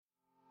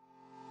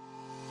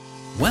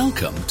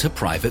Welcome to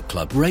Private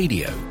Club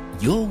Radio,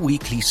 your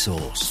weekly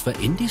source for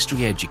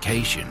industry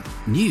education,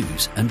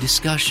 news and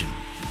discussion.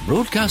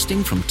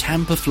 Broadcasting from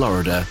Tampa,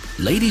 Florida,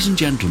 ladies and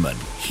gentlemen,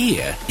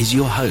 here is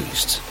your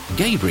host,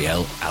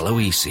 Gabriel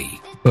Aloisi.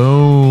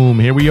 Boom.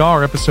 Here we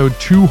are, episode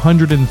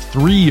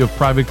 203 of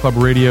Private Club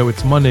Radio.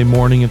 It's Monday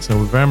morning. It's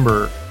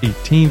November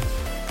 18th.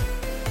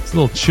 It's a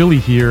little chilly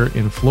here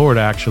in Florida,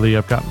 actually.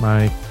 I've got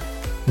my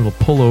little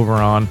pullover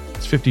on.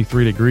 It's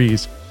 53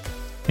 degrees,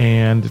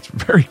 and it's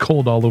very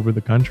cold all over the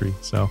country.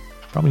 So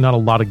probably not a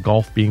lot of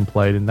golf being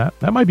played, and that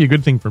might be a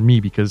good thing for me,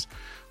 because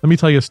let me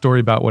tell you a story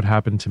about what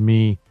happened to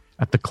me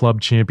at the club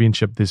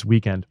championship this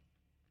weekend.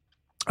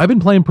 I've been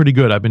playing pretty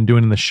good. I've been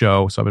doing the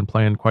show, so I've been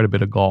playing quite a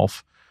bit of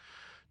golf,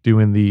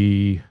 doing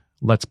the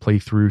Let's Play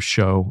Through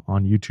show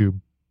on YouTube,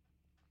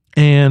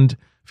 and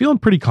feeling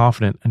pretty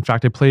confident. In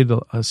fact, I played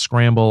a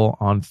scramble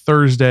on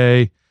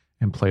Thursday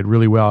and played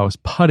really well. I was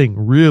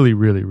putting really,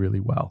 really, really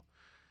well.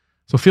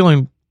 So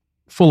feeling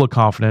full of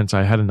confidence.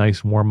 I had a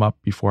nice warm up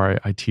before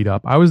I teed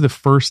up. I was the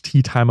first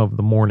tee time of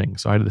the morning.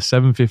 So I had the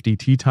 7:50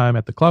 tee time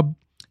at the club,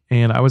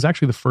 and I was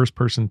actually the first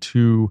person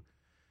to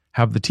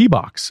have the tee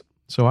box.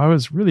 So I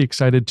was really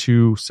excited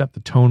to set the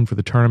tone for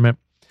the tournament.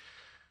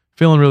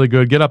 Feeling really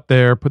good. Get up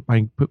there, put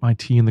my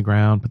tee in the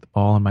ground, put the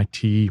ball on my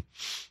tee,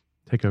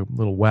 take a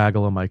little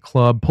waggle of my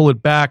club, pull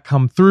it back,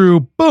 come through,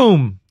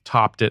 boom,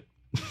 topped it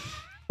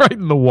right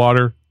in the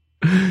water.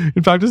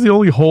 In fact, it's the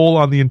only hole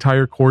on the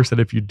entire course that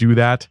if you do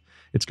that,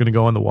 it's going to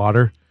go in the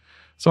water.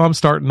 So I'm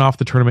starting off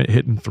the tournament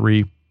hitting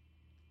 3.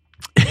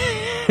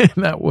 And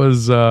that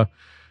was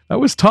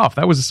tough.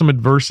 That was some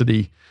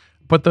adversity.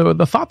 But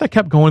the thought that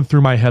kept going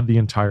through my head the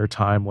entire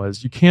time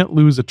was, you can't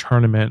lose a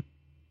tournament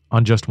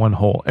on just one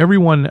hole.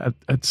 Everyone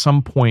at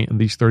some point in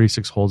these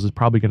 36 holes is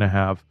probably going to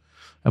have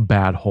a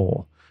bad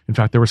hole. In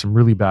fact, there were some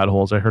really bad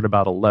holes. I heard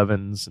about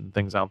 11s and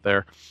things out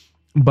there.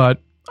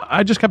 But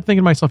I just kept thinking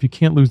to myself, you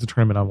can't lose the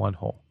tournament on one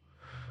hole.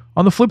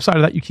 On the flip side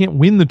of that, you can't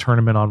win the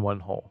tournament on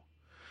one hole.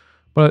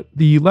 But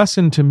the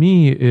lesson to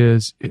me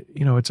is,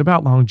 it's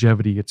about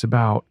longevity. It's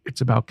about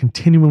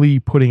continually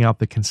putting out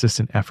the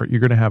consistent effort. You're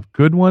going to have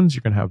good ones.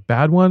 You're going to have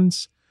bad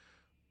ones.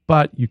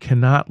 But you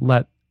cannot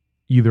let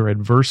either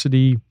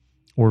adversity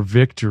or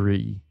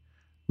victory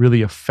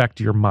really affect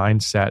your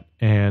mindset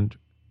and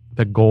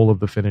the goal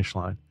of the finish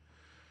line.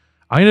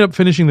 I ended up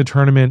finishing the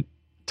tournament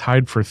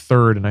tied for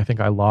third, and I think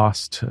I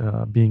lost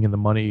being in the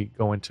money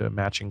going to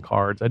matching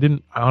cards. I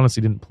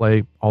honestly didn't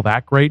play all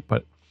that great,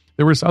 but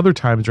there was other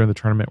times during the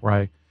tournament where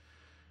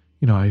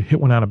I hit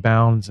one out of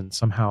bounds and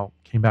somehow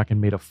came back and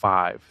made a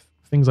 5.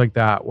 Things like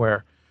that,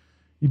 where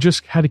you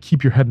just had to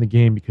keep your head in the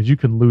game, because you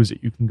can lose it.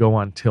 You can go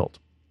on tilt.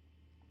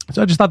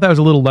 So I just thought that was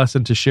a little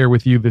lesson to share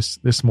with you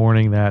this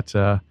morning, that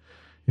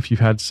if you've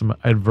had some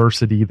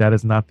adversity, that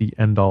is not the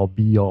end-all,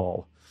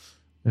 be-all.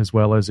 As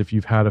well as if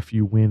you've had a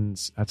few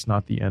wins, that's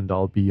not the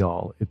end-all,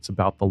 be-all. It's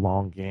about the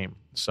long game.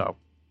 So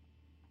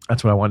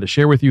that's what I wanted to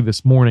share with you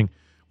this morning.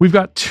 We've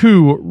got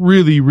 2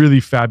 really, really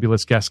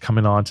fabulous guests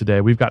coming on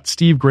today. We've got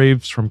Steve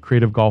Graves from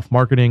Creative Golf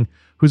Marketing,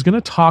 who's going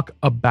to talk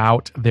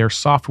about their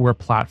software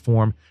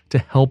platform to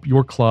help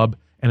your club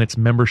and its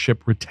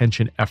membership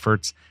retention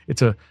efforts.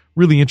 It's a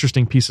really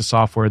interesting piece of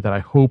software that I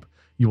hope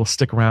you will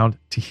stick around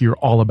to hear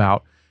all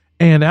about.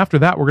 And after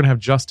that, we're going to have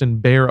Justin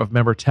Baer of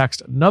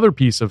MemberText, another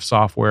piece of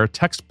software,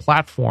 text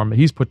platform that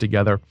he's put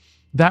together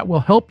that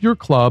will help your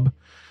club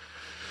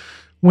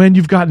when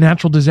you've got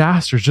natural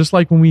disasters, just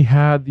like when we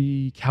had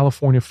the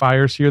California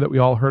fires here that we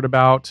all heard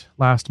about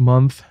last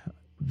month.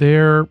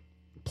 Their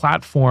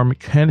platform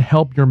can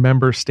help your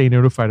members stay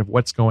notified of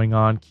what's going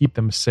on, keep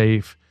them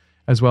safe,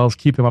 as well as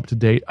keep them up to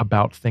date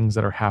about things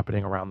that are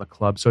happening around the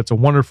club. So it's a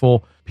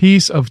wonderful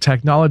piece of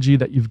technology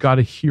that you've got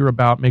to hear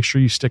about. Make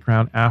sure you stick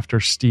around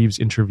after Steve's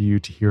interview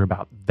to hear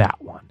about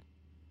that one.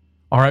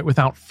 All right,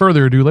 without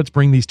further ado, let's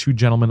bring these 2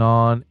 gentlemen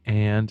on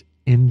and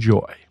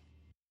enjoy.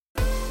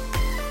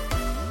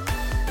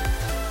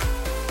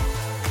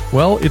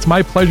 Well, it's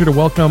my pleasure to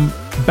welcome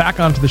back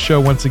onto the show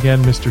once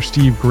again, Mr.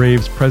 Steve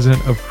Graves,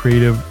 president of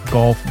Creative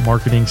Golf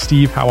Marketing.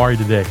 Steve, how are you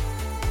today?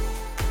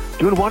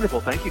 Doing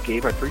wonderful. Thank you,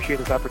 Gabe. I appreciate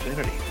this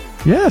opportunity.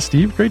 Yeah,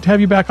 Steve, great to have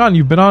you back on.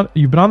 You've been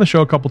on the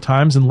show a couple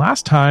times, and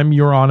last time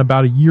you were on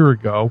about a year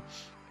ago,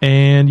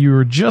 and you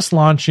were just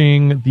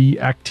launching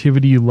the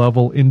activity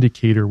level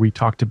indicator. We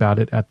talked about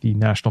it at the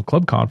National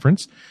Club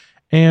Conference.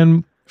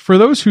 And for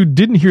those who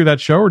didn't hear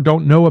that show or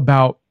don't know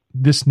about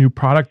this new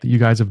product that you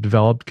guys have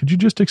developed, could you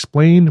just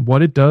explain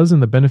what it does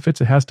and the benefits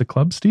it has to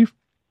clubs, Steve?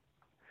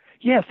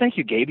 Yeah, thank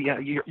you, Gabe. Yeah,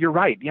 you're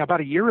right. Yeah, about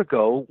a year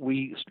ago,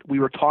 we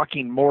were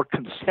talking more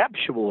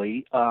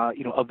conceptually,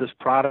 of this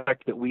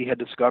product that we had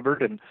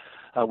discovered and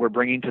we're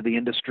bringing to the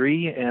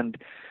industry, and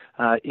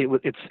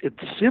it's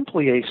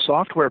simply a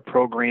software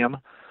program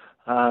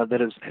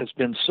that has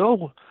been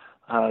so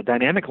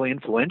dynamically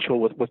influential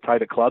with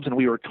private clubs, and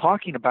we were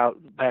talking about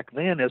back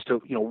then as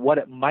to what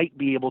it might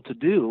be able to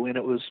do, and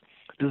it was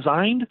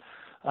designed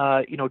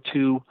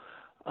to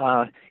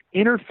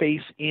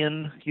interface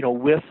in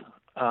with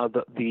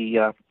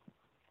the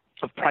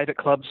of private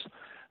clubs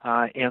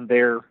and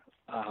their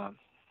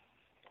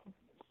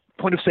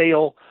point of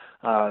sale,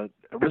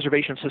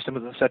 reservation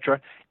systems, etc.,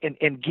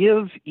 and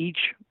give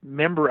each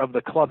member of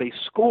the club a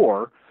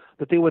score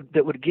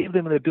that would give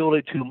them the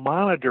ability to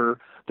monitor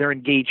their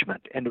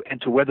engagement and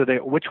to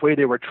which way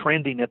they were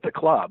trending at the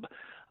club.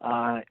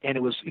 And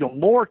it was,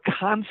 more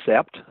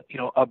concept,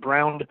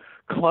 around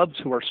clubs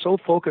who are so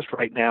focused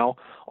right now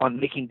on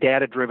making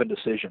data-driven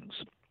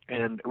decisions.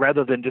 And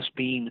rather than just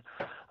being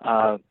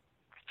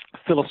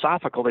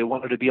philosophical, they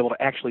wanted to be able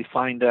to actually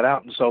find that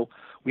out. And so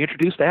we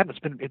introduced that,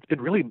 and it's been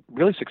really,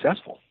 really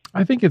successful.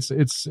 I think it's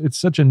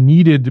such a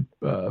needed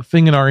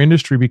thing in our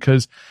industry,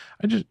 because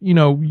I just,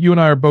 you and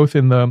I are both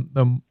in the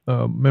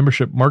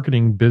membership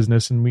marketing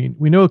business, and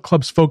we know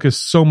clubs focus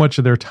so much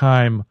of their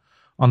time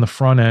on the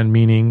front end,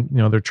 meaning,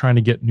 they're trying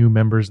to get new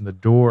members in the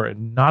door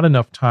and not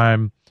enough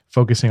time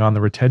focusing on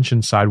the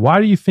retention side.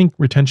 Why do you think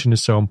retention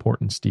is so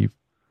important, Steve?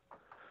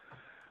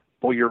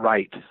 Well, you're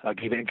right,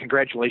 Gabe, and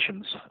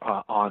congratulations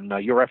on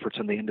your efforts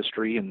in the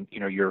industry, and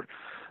your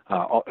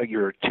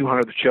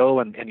 200th show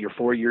and your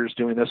 4 years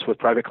doing this with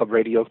Private Club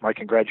Radio. My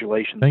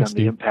congratulations. Thanks, on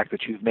Steve. The impact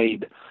that you've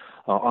made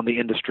on the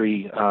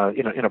industry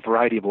in a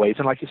variety of ways,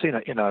 and like you say,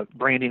 in a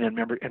branding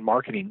and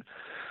marketing.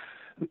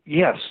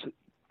 Yes,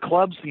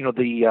 clubs.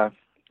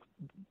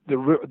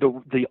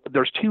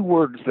 There's two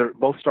words that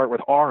both start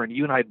with R, and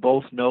you and I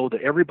both know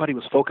that everybody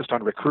was focused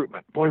on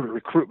recruitment.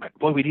 Recruitment.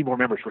 Boy, we need more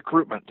members.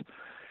 Recruitment.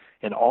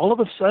 And all of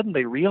a sudden,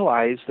 they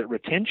realized that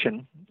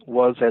retention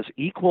was as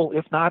equal,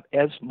 if not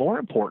as more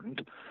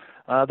important,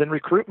 than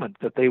recruitment.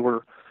 That they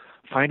were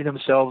finding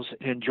themselves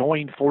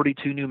enjoying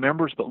 42 new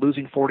members, but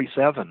losing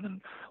 47,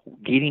 and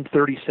gaining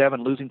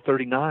 37, losing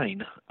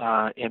 39,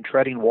 and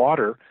treading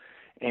water.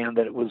 And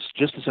that it was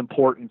just as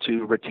important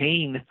to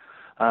retain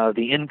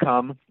the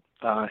income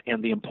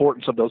and the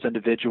importance of those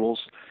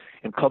individuals.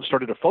 And clubs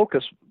started to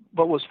focus.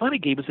 But what was funny,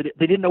 Gabe, is that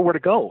they didn't know where to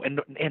go.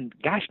 And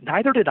gosh,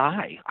 neither did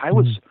I. I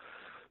was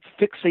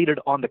fixated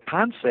on the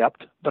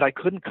concept, but I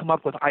couldn't come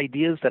up with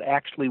ideas that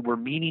actually were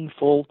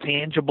meaningful,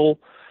 tangible,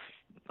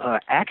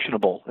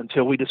 actionable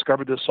until we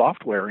discovered this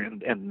software.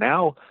 And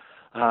now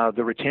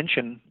the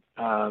retention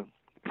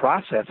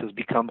process has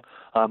become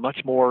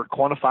much more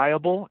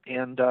quantifiable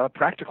and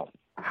practical.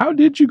 How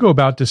did you go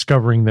about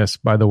discovering this,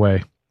 by the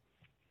way?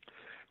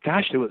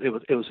 Gosh, it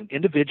was an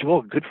individual,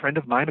 a good friend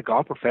of mine, a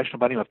golf professional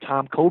by the name of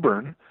Tom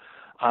Coburn.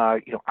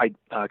 I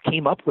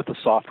came up with the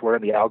software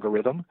and the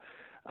algorithm.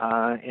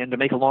 And to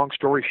make a long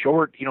story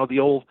short, the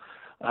old,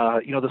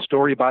 the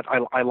story about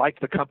I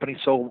liked the company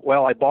so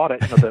well I bought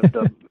it.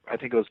 I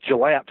think it was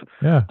Gillette.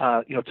 Yeah.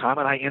 Tom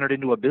and I entered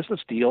into a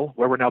business deal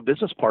where we're now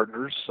business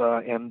partners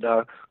and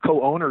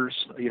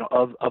co-owners,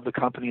 of the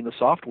company and the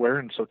software.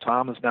 And so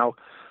Tom has now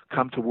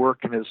come to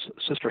work, and his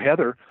sister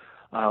Heather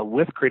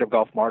with Creative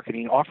Golf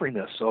Marketing offering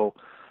this. So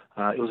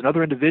it was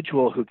another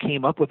individual who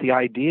came up with the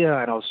idea,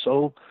 and I was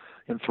so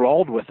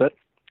enthralled with it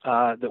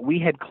that we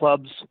had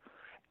clubs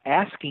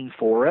asking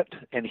for it,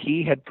 and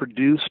he had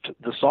produced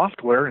the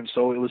software, and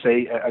so it was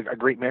a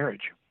great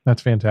marriage.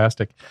 That's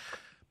fantastic.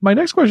 My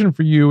next question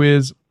for you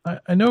is,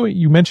 I know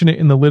you mentioned it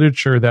in the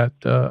literature that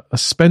a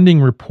spending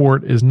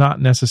report is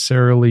not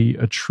necessarily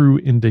a true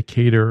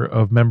indicator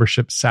of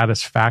membership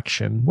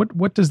satisfaction.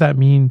 What does that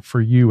mean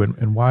for you,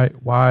 and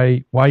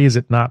why is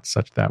it not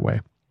such that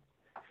way?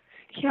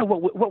 Yeah,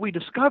 what we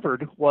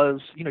discovered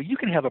was, you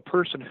can have a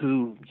person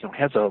who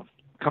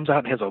comes out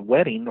and has a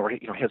wedding, or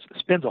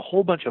spends a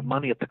whole bunch of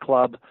money at the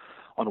club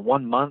on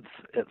 1 month,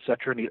 et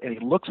cetera, and he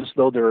looks as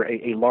though they're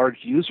a large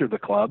user of the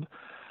club.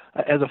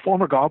 As a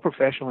former golf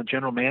professional and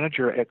general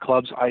manager at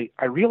clubs,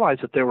 I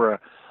realized that there were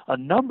a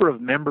number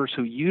of members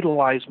who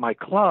utilized my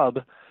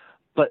club,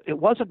 but it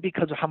wasn't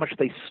because of how much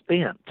they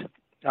spent.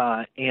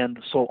 And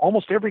so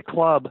almost every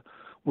club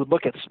would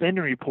look at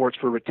spending reports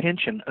for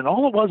retention, and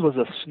all it was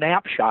a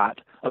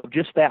snapshot of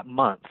just that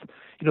month.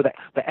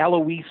 The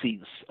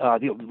Aloises,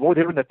 they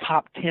were in the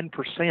top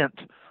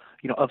 10%,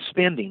 of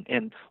spending.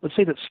 And let's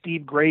say that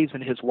Steve Graves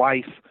and his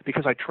wife,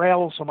 because I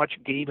travel so much,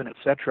 Gabe, and et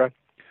cetera,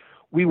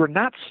 we were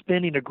not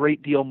spending a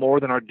great deal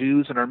more than our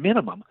dues and our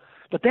minimum.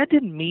 But that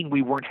didn't mean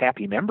we weren't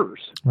happy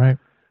members. Right.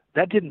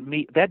 That didn't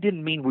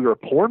mean we were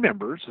poor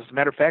members. As a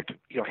matter of fact,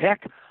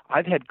 heck,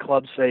 I've had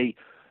clubs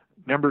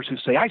members who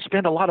say, I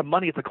spend a lot of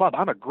money at the club,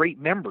 I'm a great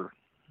member.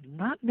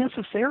 Not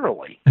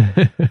necessarily.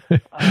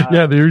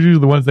 Yeah, they're usually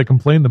the ones that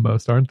complain the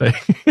most, aren't they?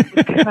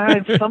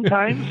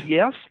 Sometimes,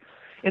 yes.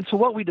 And so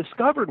what we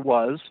discovered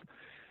was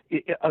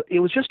it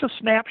was just a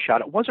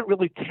snapshot. It wasn't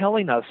really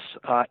telling us,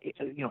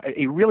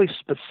 a really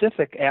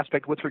specific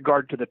aspect with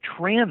regard to the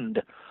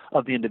trend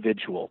of the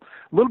individual.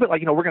 A little bit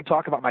like, we're going to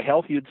talk about my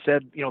health. You'd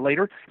said,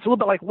 later. It's a little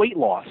bit like weight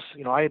loss.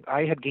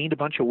 I had gained a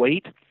bunch of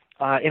weight,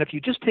 and if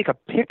you just take a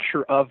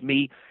picture of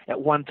me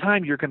at one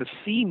time, you're going to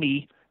see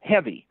me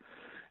heavy.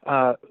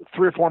 3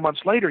 or 4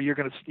 months later, you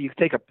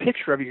take a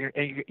picture of you,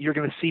 and you're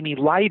going to see me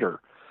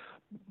lighter.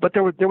 But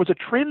there was a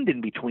trend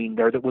in between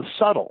there that was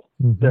subtle,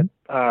 that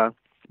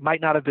might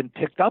not have been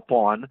picked up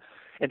on,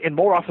 and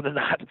more often than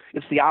not,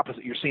 it's the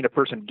opposite. You're seeing a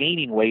person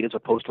gaining weight as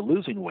opposed to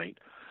losing weight.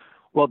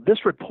 Well,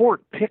 this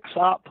report picks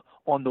up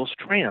on those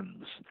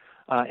trends,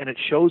 and it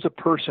shows a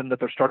person that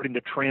they're starting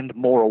to trend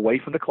more away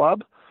from the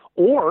club,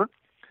 or,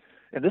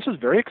 and this is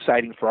very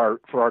exciting for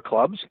our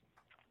clubs,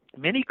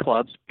 many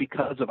clubs,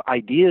 because of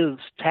ideas,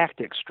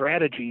 tactics,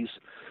 strategies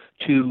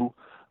to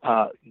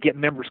get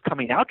members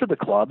coming out to the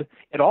club,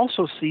 it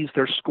also sees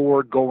their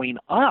score going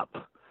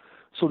up.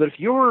 So that if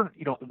you're,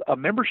 a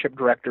membership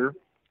director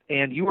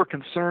and you are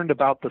concerned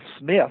about the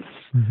Smiths,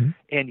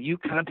 and you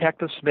contact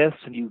the Smiths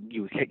and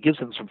you give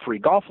them some free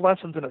golf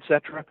lessons and et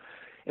cetera,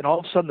 and all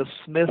of a sudden the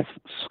Smiths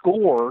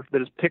score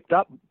that is picked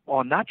up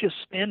on not just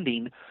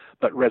spending,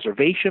 but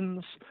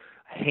reservations,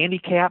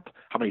 handicap,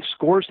 how many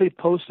scores they've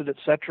posted, et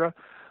cetera.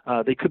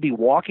 They could be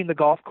walking the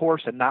golf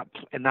course and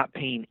not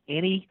paying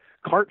any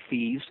cart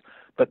fees,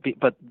 but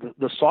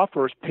the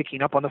software is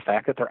picking up on the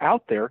fact that they're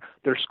out there,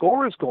 their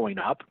score is going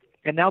up,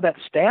 and now that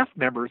staff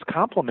member is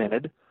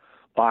complemented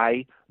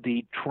by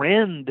the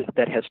trend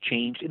that has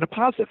changed in a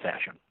positive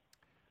fashion.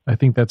 I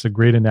think that's a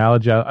great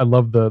analogy. I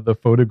love the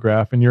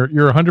photograph, and you're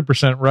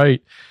 100%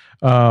 right.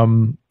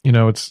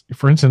 It's,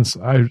 for instance,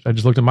 I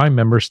just looked at my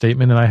member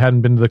statement and I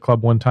hadn't been to the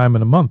club one time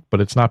in a month, but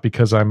it's not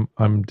because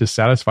I'm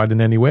dissatisfied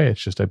in any way.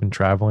 It's just I've been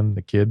traveling,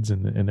 the kids,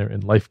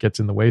 and life gets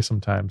in the way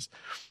sometimes.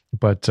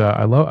 But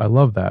I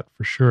love that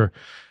for sure.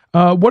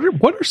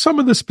 What are some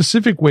of the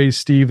specific ways,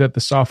 Steve, that the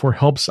software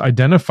helps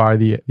identify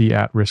the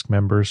at-risk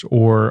members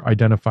or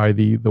identify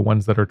the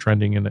ones that are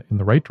trending in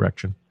the right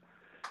direction?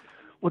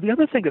 Well, the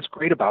other thing that's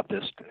great about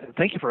this,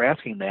 thank you for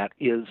asking that,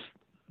 is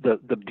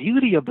the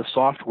beauty of the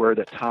software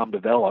that Tom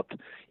developed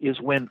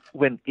is when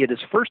it is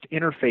first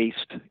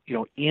interfaced,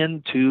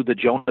 into the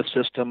Jonas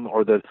system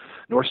or the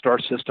North Star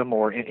system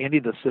or any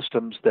of the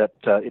systems that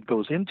it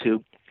goes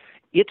into,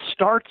 it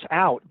starts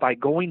out by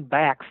going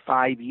back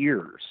 5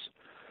 years.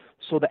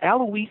 So the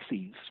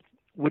Aloises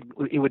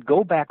would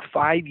go back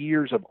 5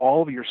 years of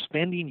all of your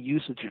spending,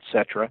 usage, et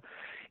cetera,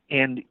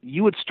 and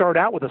you would start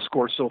out with a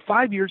score. So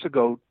 5 years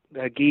ago,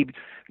 Gabe,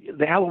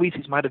 the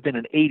Aloises might have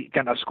been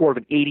got a score of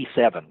an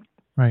 87.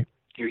 Right.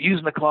 You're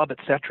using the club, et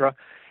cetera,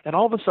 and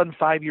all of a sudden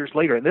 5 years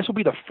later, and this will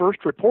be the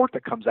first report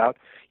that comes out,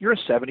 you're a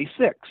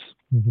 76.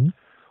 Mm-hmm.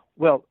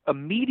 Well,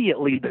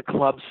 immediately the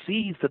club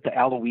sees that the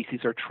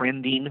Aloises are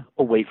trending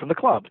away from the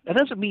club. That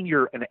doesn't mean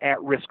you're an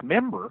at-risk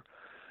member,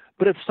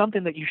 but it's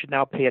something that you should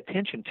now pay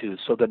attention to.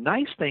 So the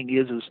nice thing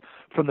is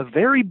from the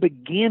very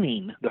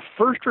beginning, the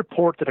first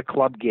report that a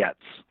club gets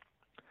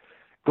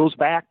goes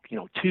back,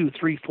 2,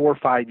 3, 4,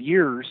 5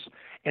 years,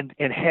 and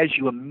has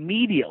you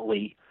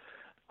immediately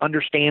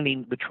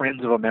understanding the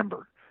trends of a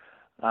member,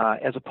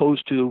 as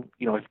opposed to,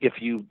 if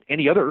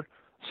any other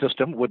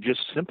system would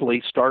just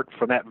simply start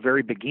from that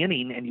very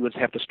beginning, and you would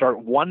have to start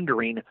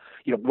wondering,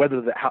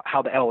 whether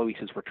how the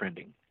Aloises were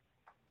trending.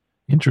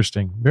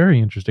 Interesting, very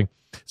interesting.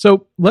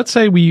 So let's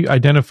say we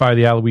identify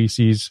the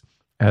Aloises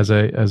as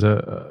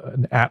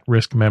an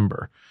at-risk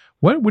member.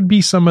 What would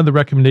be some of the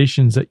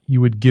recommendations that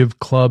you would give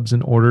clubs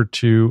in order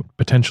to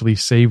potentially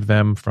save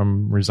them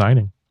from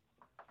resigning?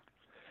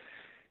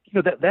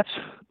 That's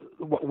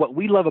what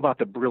we love about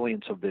the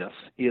brilliance of this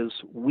is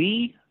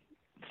we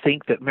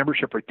think that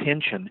membership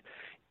retention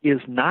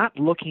is not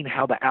looking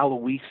how the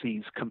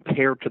Aloises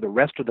compare to the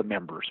rest of the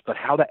members, but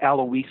how the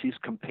Aloises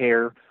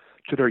compare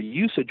to their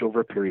usage over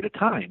a period of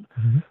time.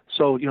 Mm-hmm.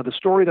 So, the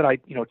story that I,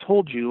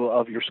 told you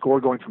of your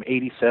score going from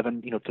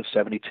 87, to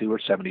 72 or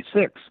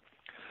 76,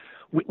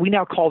 we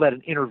now call that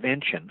an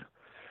intervention.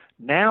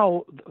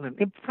 Now,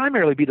 it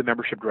primarily be the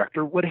membership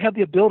director would have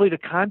the ability to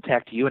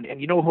contact you, and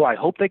who I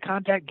hope they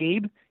contact,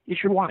 Gabe,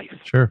 is your wife.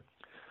 Sure.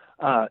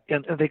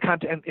 And they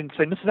contact and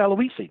say, Mrs.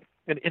 Aloisi,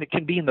 and it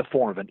can be in the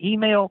form of an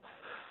email,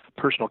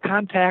 personal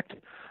contact,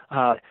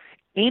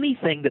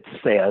 anything that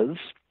says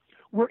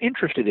we're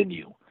interested in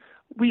you.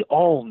 We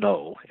all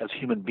know as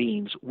human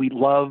beings we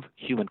love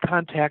human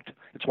contact.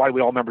 It's why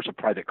we all members of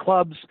private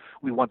clubs.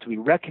 We want to be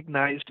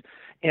recognized,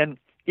 and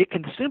it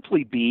can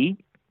simply be,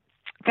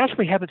 gosh,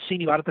 we haven't seen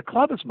you out at the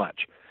club as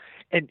much.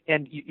 And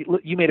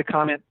you made a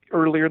comment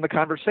earlier in the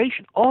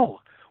conversation.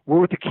 Oh, we're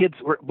with the kids.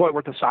 We're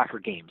at the soccer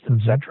games, et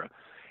cetera.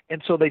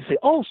 And so they say,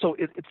 oh, so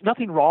it's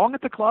nothing wrong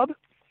at the club?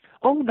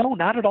 Oh, no,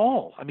 not at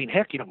all. I mean,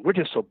 heck, we're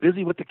just so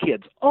busy with the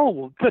kids. Oh,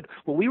 well, good.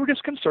 Well, we were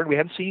just concerned. We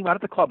hadn't seen you out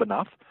at the club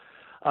enough.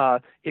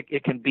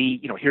 It can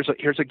be,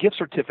 here's a gift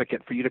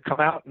certificate for you to come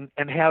out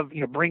and have,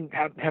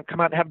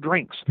 come out and have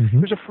drinks. Mm-hmm.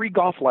 There's a free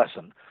golf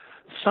lesson.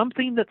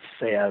 Something that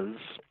says,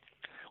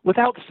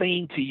 without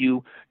saying to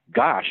you,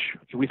 gosh,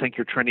 we think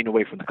you're trending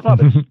away from the club.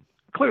 It's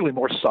clearly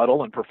more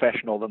subtle and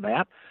professional than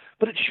that,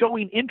 but it's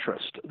showing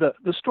interest.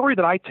 The story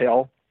that I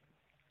tell,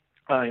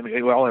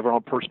 we all have our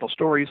own personal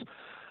stories,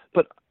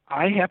 but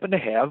I happen to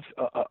have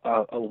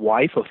a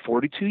wife of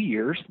 42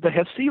 years that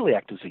has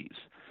celiac disease.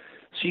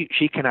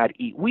 She cannot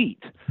eat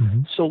wheat.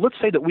 Mm-hmm. So let's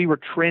say that we were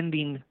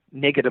trending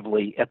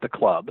negatively at the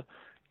club,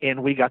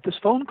 and we got this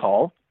phone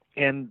call,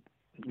 and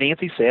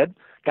Nancy said,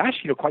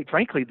 gosh, quite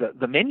frankly,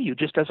 the menu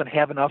just doesn't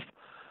have enough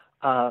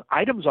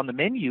items on the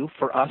menu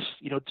for us,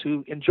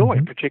 to enjoy,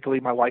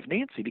 particularly my wife,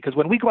 Nancy, because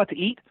when we go out to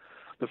eat,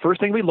 the first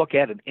thing we look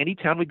at in any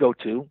town we go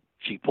to,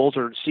 she pulls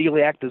her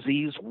celiac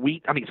disease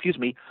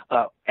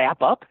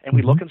app up, and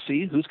we look and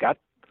see who's got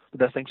the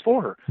best things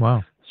for her.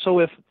 Wow. So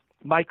if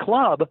my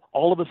club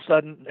all of a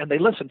sudden, and they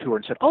listened to her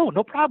and said, oh,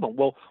 no problem,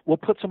 we'll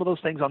put some of those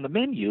things on the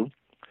menu.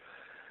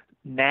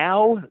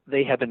 Now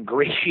they have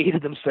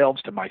ingratiated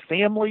themselves to my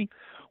family.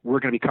 We're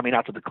going to be coming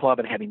out to the club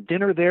and having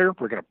dinner there.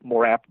 We're going to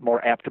more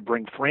apt to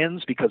bring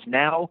friends, because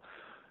now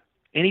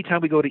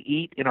anytime we go to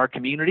eat in our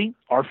community,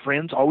 our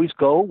friends always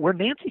go where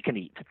Nancy can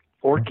eat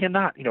or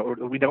cannot, or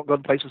we don't go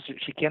to places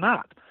she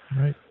cannot.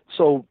 Right.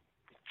 So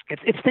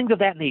it's things of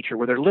that nature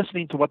where they're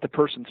listening to what the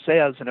person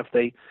says, and if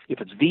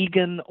it's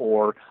vegan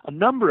or a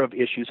number of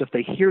issues, if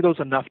they hear those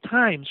enough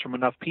times from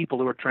enough people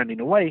who are trending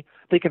away,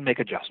 they can make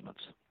adjustments.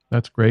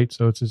 That's great.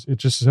 So it's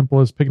just as simple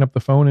as picking up the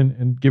phone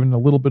and giving a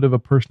little bit of a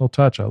personal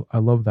touch. I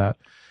love that.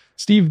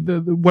 Steve,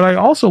 what I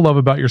also love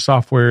about your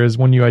software is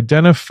when you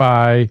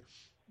identify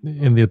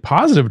in the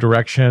positive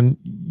direction,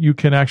 you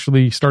can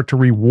actually start to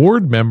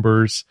reward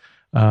members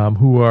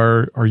who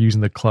are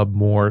using the club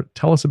more.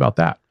 Tell us about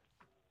that.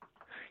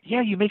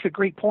 Yeah, you make a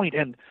great point.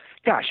 And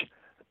gosh,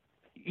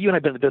 you and I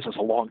have been in the business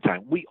a long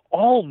time. We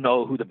all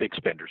know who the big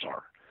spenders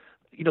are.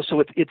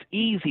 So it's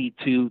easy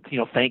to,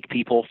 thank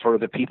people for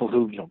the people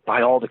who,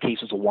 buy all the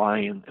cases of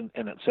wine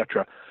and et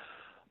cetera.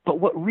 But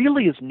what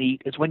really is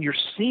neat is when you're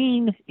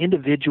seeing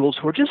individuals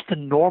who are just the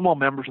normal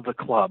members of the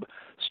club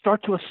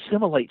start to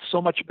assimilate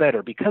so much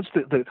better, because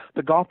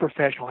the golf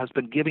professional has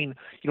been giving,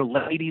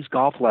 ladies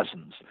golf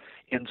lessons,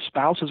 and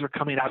spouses are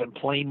coming out and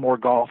playing more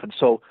golf. And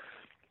so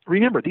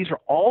remember, these are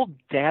all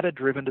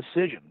data-driven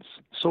decisions.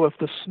 So if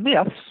the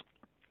Smiths,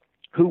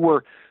 who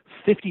were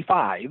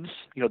 55s,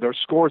 their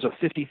scores of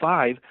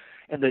 55,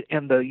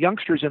 and the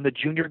youngsters in the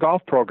junior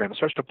golf program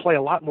starts to play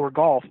a lot more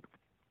golf,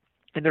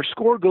 and their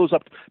score goes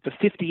up to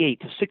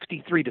 58, to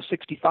 63, to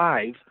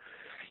 65,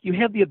 you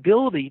have the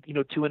ability,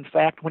 to, in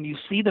fact, when you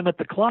see them at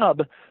the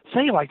club,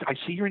 say, like, I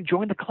see you're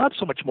enjoying the club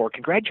so much more.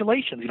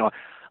 Congratulations.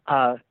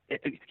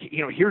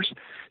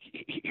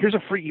 Here's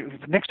a free,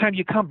 next time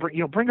you come,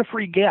 bring a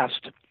free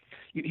guest.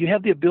 You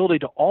have the ability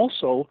to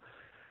also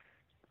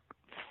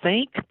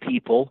thank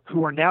people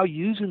who are now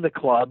using the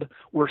club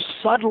where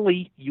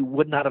subtly you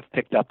would not have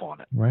picked up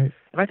on it. Right.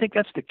 And I think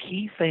that's the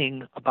key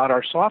thing about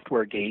our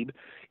software, Gabe,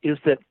 is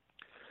that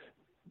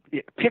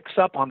it picks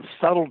up on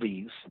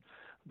subtleties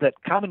that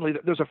commonly,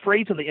 there's a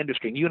phrase in the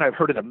industry, and you and I have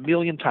heard it a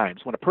million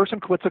times. When a person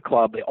quits a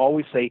club, they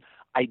always say,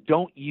 I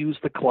don't use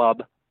the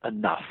club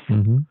enough.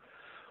 Mm-hmm.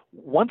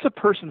 Once a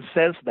person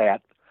says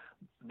that,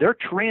 their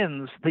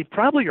trends, they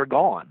probably are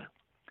gone.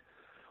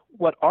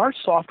 What our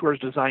software is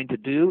designed to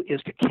do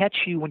is to catch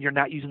you when you're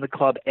not using the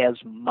club as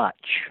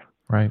much.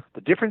 Right.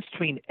 The difference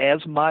between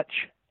as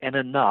much and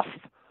enough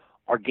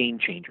are game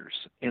changers.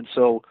 And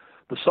so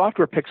the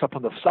software picks up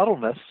on the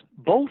subtleness,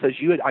 both as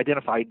you had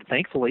identified,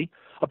 thankfully,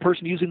 a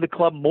person using the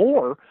club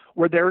more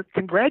where they're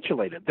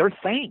congratulated, they're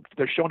thanked,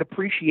 they're shown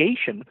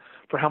appreciation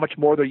for how much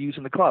more they're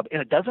using the club.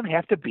 And it doesn't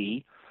have to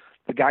be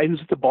the guy who's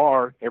at the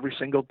bar every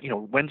single,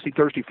 Wednesday,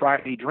 Thursday,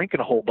 Friday,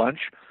 drinking a whole bunch.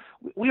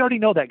 We already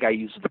know that guy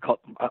uses the club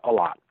a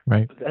lot.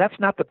 Right. That's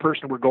not the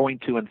person we're going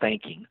to and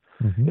thanking.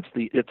 Mm-hmm.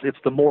 It's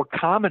the more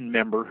common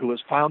member who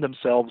has found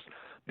themselves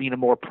being a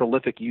more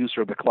prolific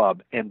user of the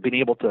club and being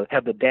able to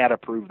have the data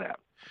prove that.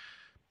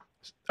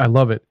 I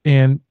love it.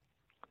 And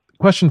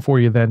question for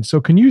you then. So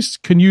can you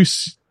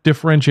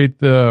differentiate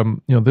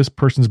this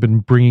person's been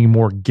bringing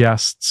more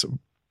guests,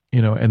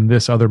 and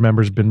this other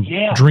member's been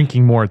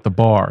drinking more at the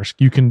bars.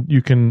 You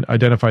can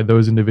identify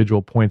those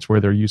individual points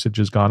where their usage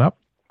has gone up.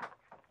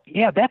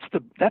 Yeah, that's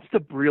the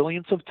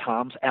brilliance of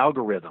Tom's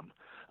algorithm.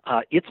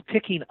 It's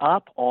picking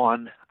up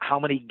on how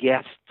many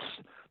guests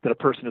that a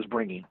person is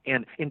bringing,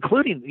 and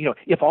including,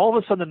 if all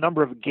of a sudden the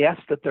number of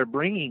guests that they're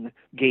bringing,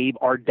 Gabe,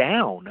 are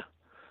down,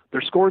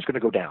 their score is going to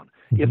go down.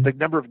 Mm-hmm. If the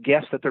number of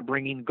guests that they're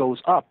bringing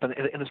goes up, and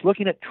it's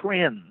looking at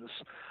trends,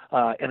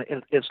 and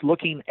it's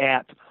looking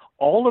at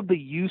all of the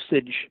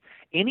usage,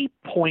 any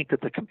point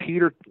that the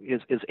computer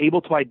is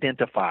able to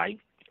identify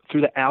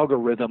through the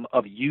algorithm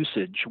of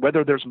usage,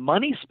 whether there's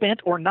money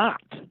spent or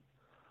not.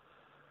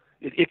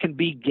 It can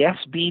be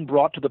guests being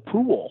brought to the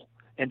pool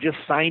and just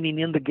signing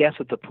in the guests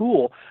at the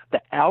pool.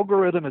 The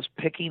algorithm is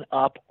picking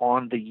up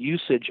on the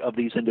usage of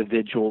these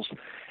individuals.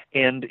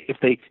 And if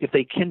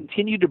they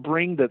continue to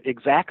bring the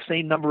exact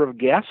same number of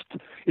guests,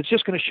 it's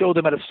just going to show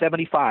them at a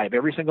 75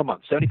 every single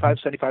month, 75,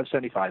 75,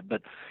 75.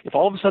 But if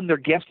all of a sudden their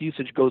guest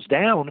usage goes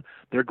down,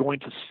 they're going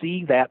to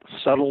see that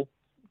subtle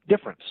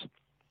difference.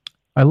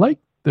 I like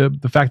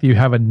the fact that you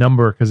have a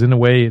number, because in a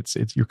way it's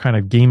you're kind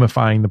of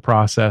gamifying the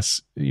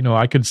process.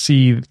 I could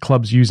see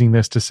clubs using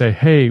this to say,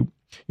 hey,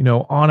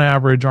 on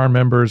average our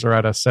members are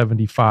at a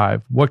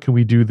 75. What can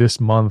we do this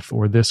month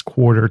or this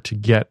quarter to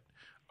get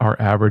our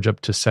average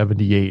up to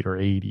 78 or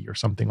 80 or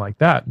something like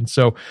that? And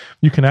so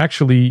you can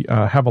actually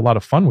have a lot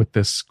of fun with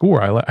this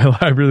score.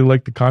 I really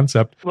like the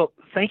concept. Well,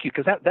 thank you,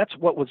 because that's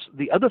what was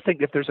the other thing.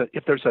 If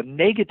there's a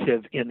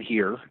negative in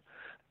here,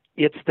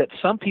 it's that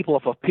some people,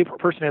 if a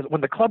person has,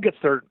 when the club gets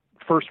their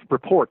first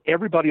report,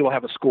 everybody will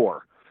have a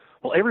score.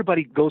 Well,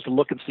 everybody goes to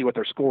look and see what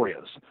their score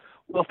is.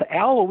 Well, if the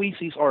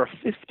Aloises are a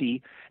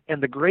 50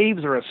 and the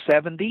Graves are a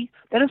 70,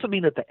 that doesn't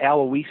mean that the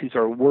Aloises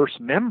are worse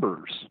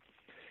members.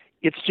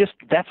 It's just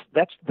that's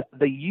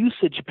the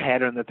usage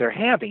pattern that they're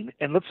having.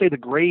 And let's say the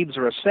Graves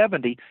are a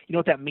 70. You know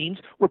what that means?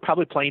 We're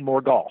probably playing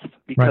more golf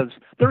because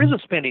there is a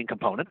spending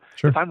component.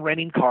 Sure. If I'm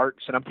renting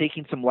carts and I'm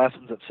taking some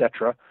lessons,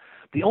 etc.,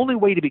 the only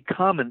way to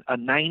become a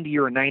 90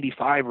 or a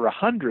 95 or a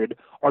 100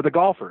 are the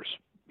golfers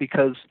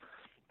because.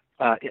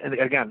 And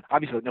again,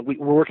 obviously, we're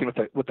working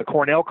with the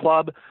Cornell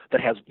Club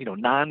that has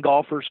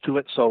non-golfers to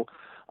it, so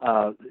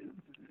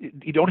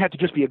you don't have to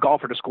just be a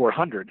golfer to score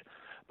 100.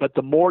 But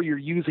the more you're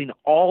using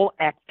all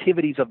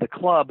activities of the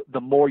club, the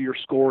more your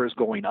score is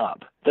going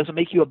up. It doesn't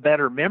make you a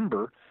better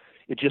member.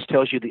 It just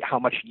tells you how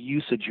much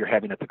usage you're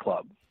having at the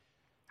club.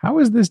 How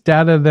is this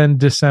data then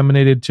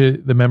disseminated to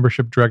the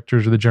membership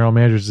directors or the general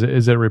managers?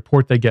 Is it a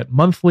report they get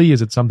monthly?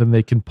 Is it something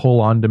they can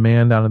pull on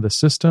demand out of the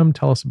system?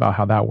 Tell us about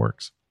how that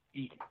works.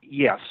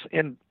 Yes.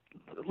 And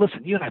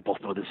listen, you and I both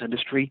know this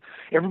industry.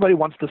 Everybody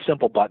wants the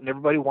simple button.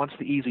 Everybody wants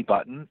the easy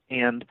button.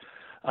 And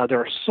there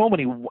are so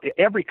many,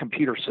 every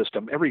computer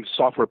system, every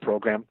software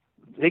program,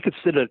 they could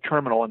sit at a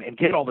terminal and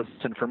get all this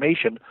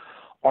information.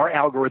 Our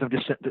algorithm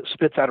just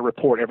spits out a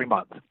report every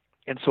month.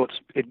 And so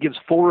it gives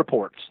full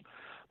reports.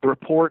 The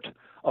report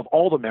of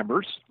all the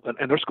members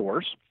and their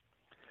scores.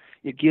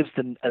 It gives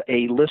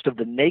a list of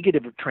the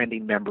negative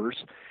trending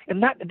members,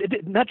 and not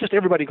just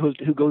everybody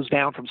who goes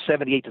down from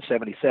 78 to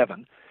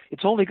 77.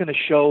 It's only going to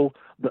show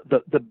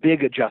the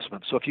big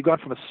adjustments. So if you've gone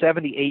from a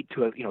 78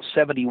 to a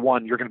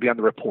 71, you're going to be on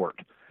the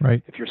report.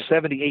 Right. If you're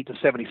 78 to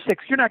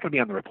 76, you're not going to be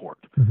on the report.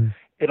 Mm-hmm.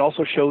 It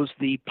also shows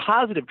the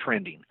positive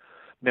trending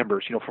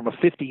members. From a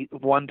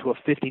 51 to a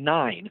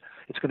 59,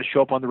 it's going to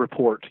show up on the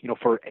report.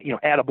 For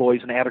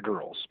attaboys and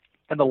attagirls.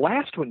 And the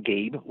last one,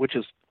 Gabe, which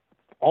is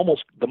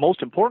almost the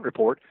most important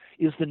report,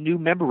 is the new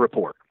member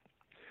report.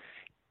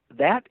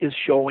 That is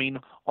showing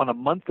on a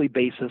monthly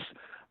basis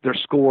their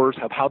scores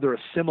of how they're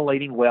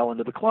assimilating well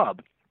into the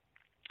club.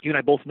 You and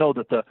I both know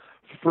that the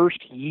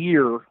first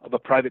year of a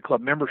private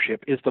club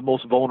membership is the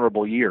most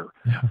vulnerable year.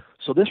 Yeah.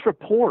 So this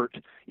report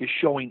is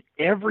showing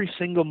every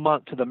single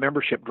month to the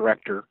membership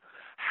director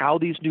how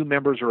these new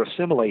members are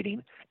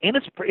assimilating, and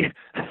it's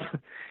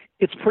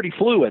pretty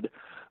fluid.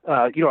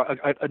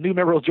 A new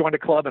member will join a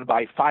club and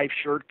buy 5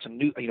 shirts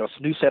and a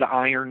new set of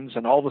irons,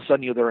 and all of a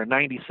sudden they're a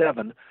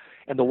 97,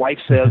 and the wife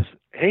says,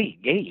 "Hey,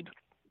 Gabe,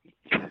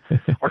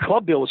 our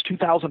club bill is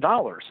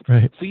 $2,000,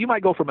 right. So you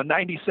might go from a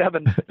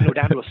 97,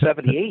 down to a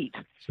 78."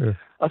 Sure.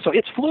 So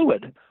it's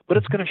fluid, but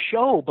it's going to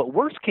show. But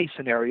worst case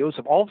scenarios,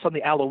 if all of a sudden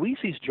the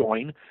Aloises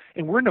join,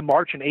 and we're into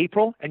March and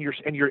April, and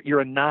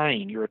you're a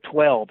 9, you're a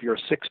 12, you're a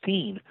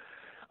 16,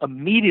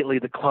 immediately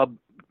the club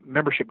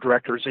membership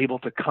director is able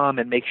to come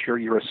and make sure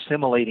you're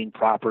assimilating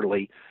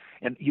properly.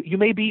 And you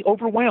may be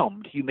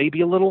overwhelmed. You may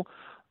be a little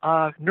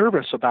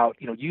nervous about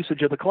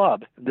usage of the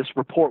club. This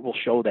report will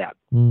show that.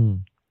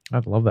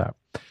 I'd love that.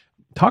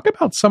 Talk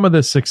about some of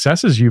the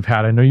successes you've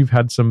had. I know you've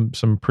had some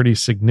pretty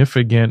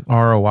significant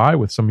ROI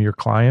with some of your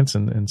clients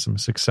and some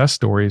success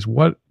stories.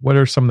 What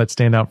are some that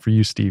stand out for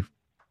you, Steve?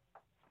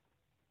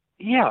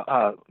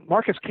 Yeah,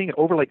 Marcus King at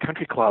Overlake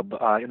Country Club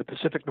in the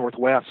Pacific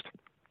Northwest,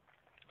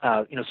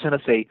 sent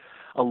us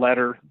a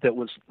letter that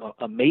was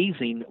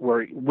amazing,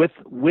 where with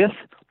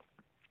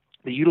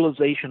the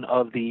utilization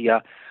of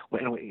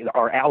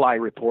our ally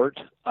report,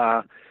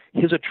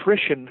 his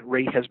attrition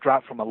rate has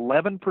dropped from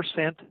 11%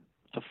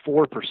 to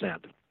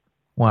 4%.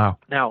 Wow.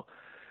 Now,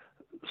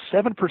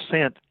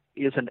 7%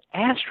 is an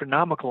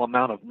astronomical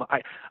amount of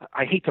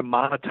I hate to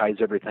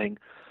monetize everything,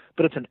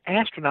 but it's an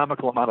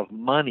astronomical amount of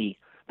money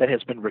that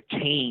has been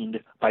retained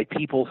by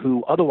people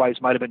who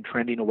otherwise might have been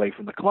trending away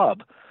from the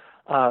club.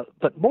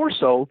 But more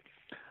so,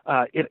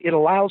 it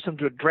allows them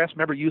to address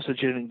member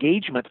usage and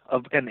engagement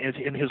and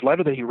in his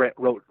letter that he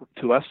wrote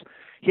to us,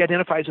 he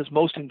identifies his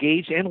most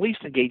engaged and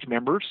least engaged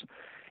members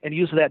and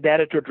uses that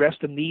data to address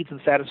the needs and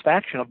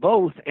satisfaction of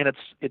both, and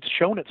it's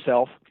shown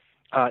itself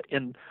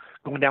in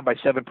going down by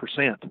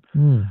 7%.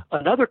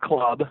 Another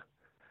club,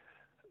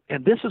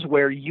 and this is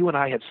where you and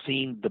I have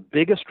seen the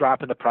biggest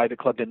drop in the private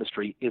club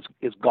industry,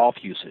 is golf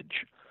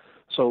usage.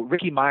 So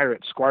Ricky Meyer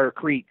at Squire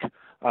Creek,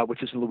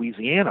 which is in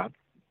Louisiana,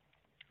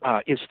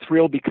 is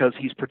thrilled because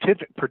he's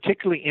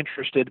particularly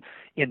interested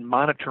in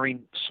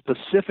monitoring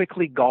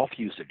specifically golf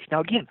usage. Now,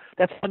 again,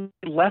 that's how many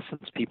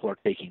lessons people are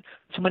taking.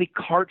 That's how many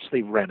carts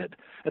they've rented.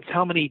 That's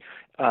how many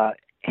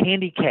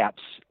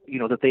handicaps,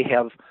 that they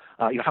have,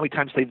 how many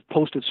times they've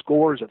posted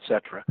scores,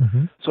 etc.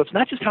 Mm-hmm. So it's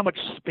not just how much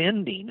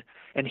spending,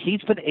 and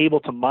he's been able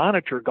to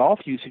monitor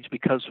golf usage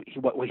because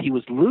what he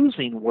was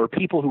losing were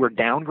people who were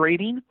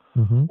downgrading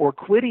or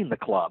quitting the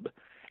club.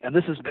 And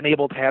this has been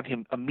able to have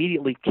him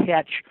immediately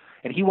catch,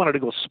 and he wanted to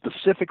go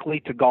specifically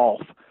to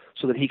golf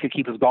so that he could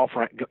keep his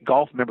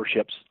golf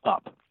memberships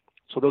up.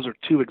 So those are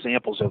two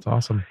examples. That's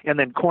awesome. And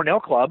then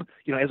Cornell Club,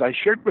 as I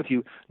shared with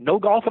you, no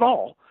golf at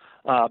all,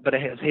 but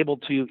it has able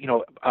to,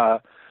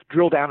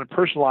 drill down and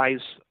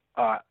personalize,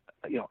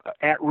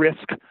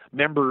 at-risk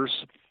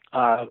members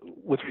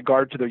with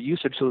regard to their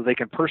usage, so that they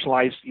can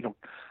personalize,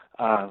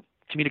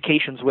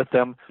 communications with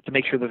them to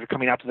make sure that they're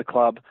coming out to the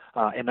club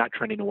and not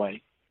trending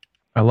away.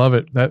 I love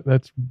it.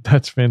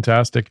 That's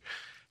fantastic.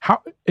 I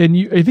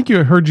think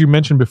you heard you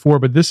mention before,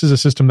 but this is a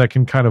system that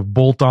can kind of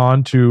bolt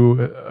on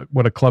to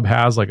what a club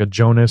has, like a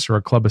Jonas or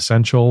a Club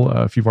Essential.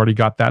 If you've already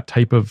got that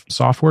type of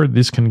software,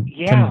 this can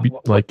be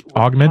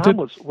augmented.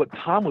 What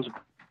Tom was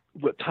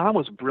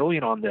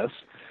brilliant on this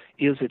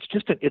is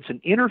it's an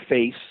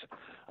interface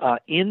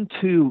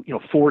into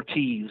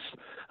 4Ts,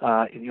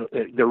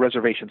 their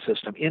reservation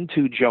system,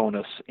 into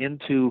Jonas,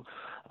 into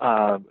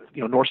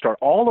Northstar,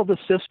 all of the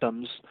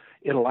systems.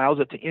 It allows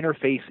it to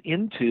interface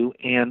into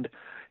and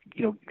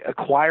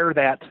acquire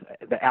that.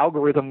 The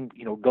algorithm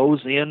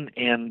goes in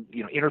and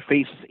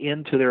interfaces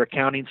into their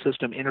accounting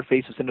system,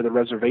 interfaces into the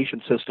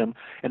reservation system,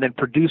 and then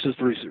produces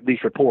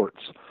these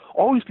reports.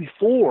 Always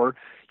before,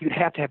 you'd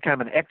have to have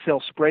kind of an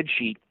Excel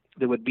spreadsheet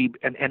that would be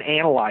and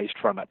analyzed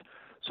from it.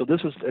 So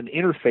this is an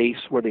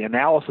interface where the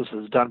analysis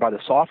is done by the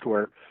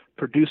software,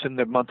 producing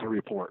the monthly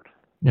report.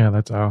 Yeah,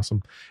 that's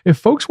awesome. If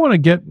folks want to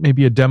get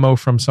maybe a demo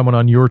from someone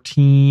on your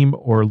team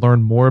or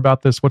learn more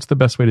about this, what's the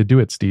best way to do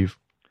it, Steve?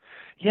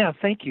 Yeah,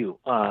 thank you.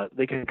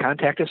 They can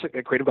contact us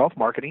at Creative Golf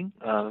Marketing.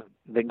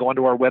 They can go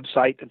onto our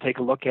website and take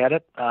a look at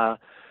it.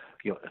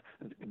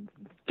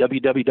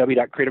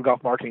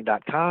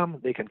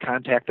 www.creativegolfmarketing.com. They can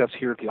contact us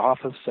here at the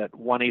office at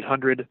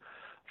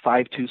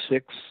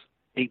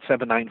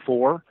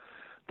 1-800-526-8794.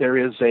 There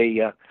is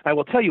I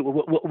will tell you,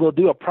 we'll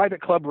do a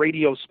private club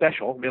radio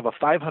special. We have a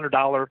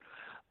 $500.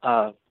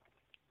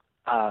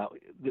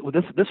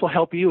 This will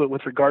help you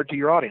with regard to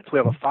your audience. We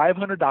have a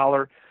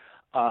 $500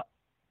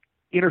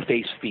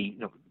 interface fee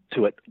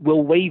to it.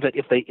 We'll waive it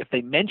if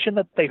they mention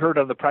that they heard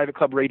of the private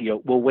club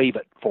radio. We'll waive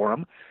it for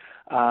them.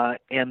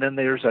 And then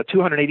there's a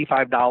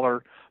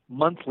 $285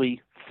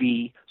 monthly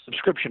fee,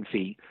 subscription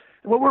fee.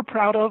 And what we're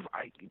proud of,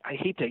 I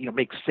hate to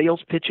make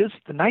sales pitches.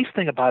 The nice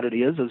thing about it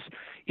is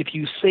if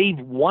you save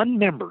one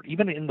member,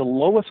 even in the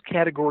lowest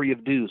category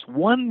of dues,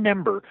 one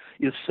member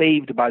is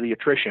saved by the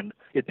attrition.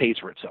 It pays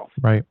for itself.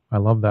 Right. I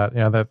love that.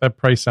 Yeah, that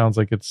price sounds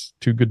like it's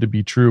too good to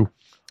be true.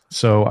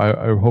 So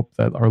I hope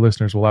that our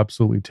listeners will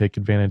absolutely take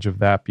advantage of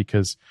that,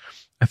 because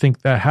I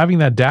think that having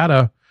that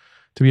data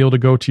to be able to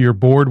go to your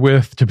board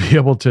with, to be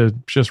able to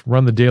just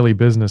run the daily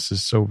business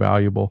is so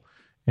valuable.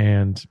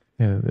 And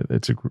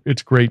it's a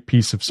great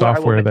piece of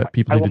software that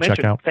people need to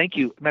check out. Thank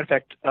you. Matter of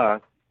fact,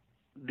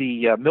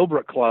 the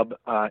Millbrook Club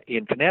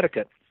in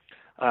Connecticut,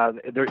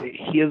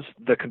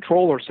 the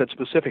controller said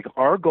specific.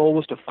 Our goal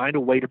was to find a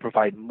way to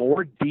provide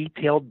more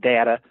detailed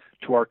data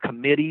to our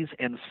committees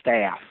and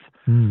staff.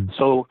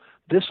 So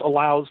this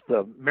allows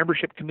the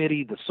membership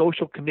committee, the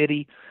social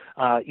committee,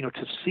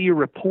 to see a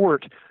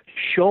report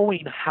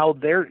showing how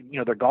their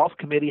golf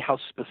committee, how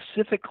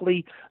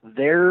specifically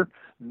their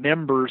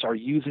members are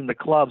using the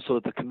club, so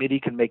that the committee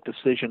can make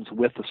decisions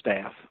with the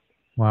staff.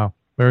 Wow.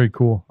 Very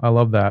cool. I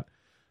love that.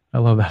 I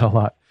love that a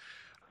lot.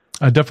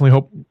 I definitely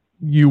hope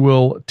you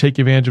will take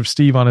advantage of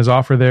Steve on his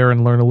offer there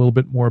and learn a little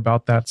bit more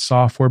about that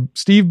software.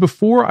 Steve,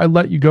 before I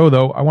let you go,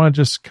 though, I want to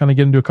just kind of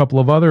get into a couple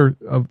of other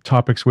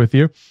topics with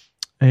you.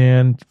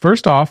 And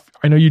first off,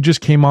 I know you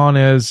just came on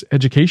as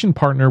education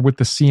partner with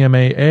the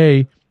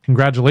CMAA.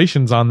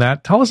 Congratulations on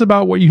that. Tell us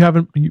about what you have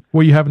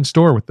in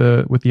store with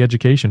the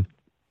education.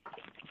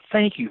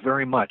 Thank you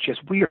very much. Yes,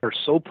 we are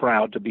so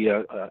proud to be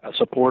a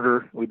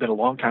supporter. We've been a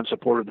longtime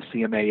supporter of the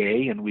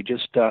CMAA, and we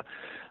just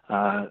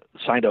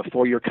signed a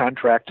 4-year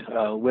contract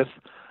with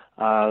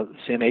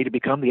CMAA to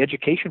become the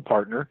education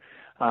partner.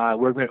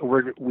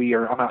 We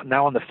are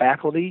now on the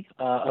faculty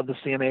of the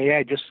CMAA.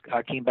 I just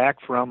came back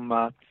from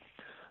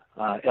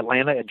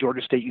Atlanta at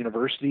Georgia State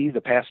University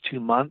the past 2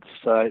 months,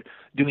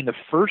 doing the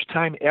first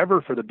time ever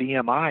for the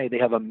BMI. They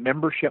have a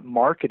membership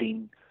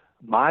marketing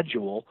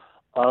module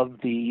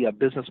of the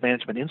Business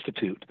Management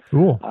Institute.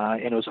 Cool.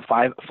 And it was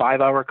a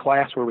five-hour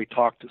class where we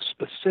talked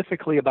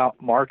specifically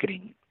about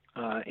marketing.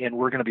 And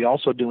we're going to be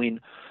also doing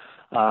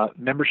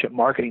membership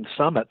marketing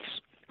summits,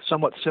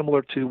 somewhat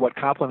similar to what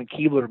Compline and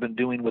Keebler have been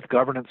doing with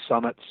governance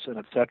summits and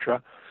et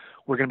cetera.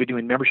 We're going to be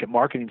doing membership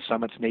marketing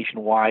summits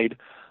nationwide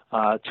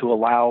to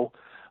allow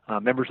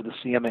members of the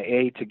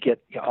CMAA to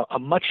get a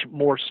much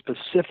more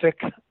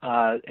specific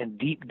and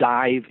deep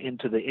dive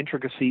into the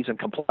intricacies and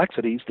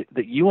complexities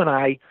that you and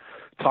I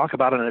talk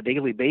about on a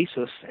daily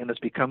basis, and it's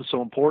become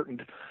so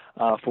important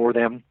for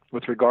them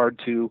with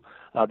regard to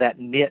that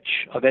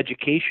niche of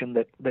education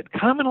that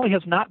commonly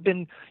has not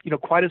been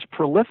quite as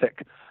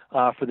prolific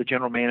for the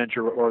general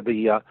manager or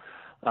the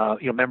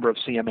member of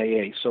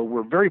CMAA. So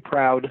we're very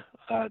proud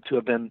to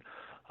have been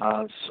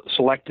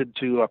selected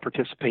to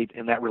participate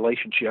in that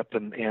relationship,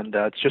 and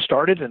it's just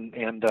started,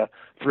 and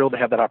thrilled to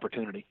have that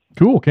opportunity.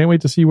 Cool. Can't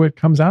wait to see what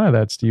comes out of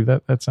that, Steve.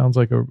 That sounds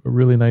like a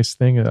really nice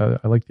thing. I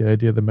like the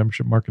idea of the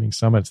membership marketing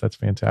summits. That's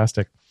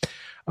fantastic.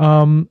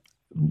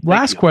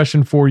 Last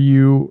question for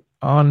you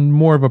on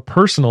more of a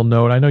personal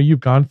note. I know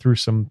you've gone through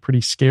some pretty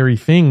scary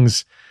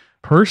things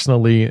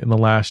personally in the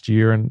last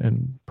year,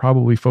 and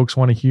probably folks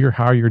want to hear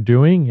how you're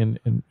doing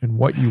and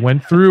what you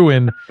went through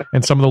and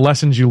some of the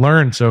lessons you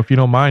learned. So if you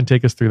don't mind,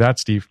 take us through that,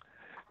 Steve.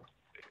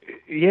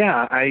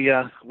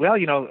 Yeah,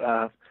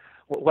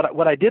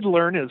 what I did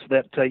learn is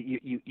that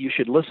you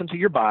should listen to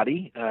your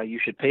body. You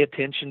should pay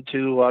attention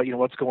to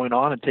what's going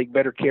on and take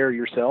better care of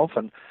yourself.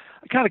 And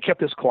I kind of kept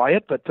this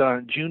quiet, but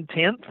June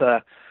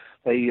 10th,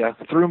 they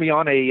threw me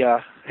on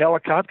a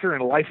helicopter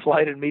and life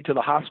flighted me to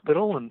the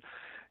hospital and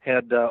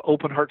had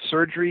open heart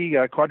surgery,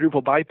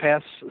 quadruple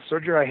bypass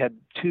surgery. I had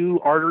 2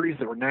 arteries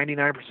that were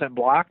 99%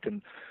 blocked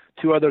and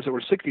 2 others that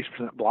were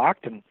 60%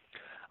 blocked. And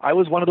I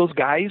was one of those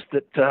guys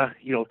that,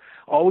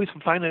 always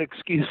find an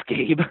excuse,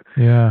 Gabe.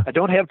 Yeah. I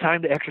don't have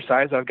time to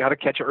exercise. I've got to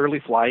catch an early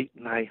flight,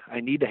 and I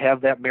need to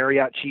have that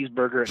Marriott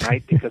cheeseburger at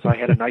night because I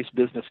had a nice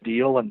business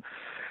deal, and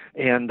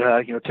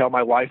tell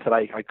my wife that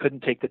I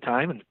couldn't take the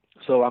time. And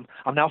so I'm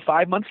now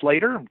 5 months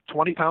later. I'm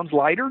 20 pounds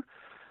lighter.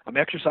 I'm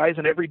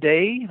exercising every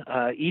day,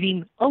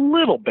 eating a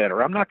little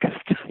better. I'm not going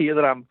to tell you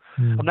that I'm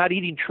not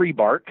eating tree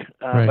bark,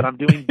 right. But I'm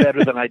doing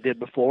better than I did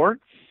before.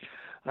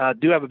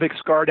 Do have a big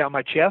scar down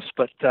my chest,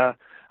 but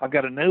I've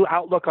got a new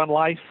outlook on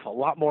life, a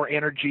lot more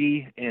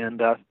energy,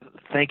 and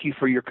thank you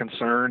for your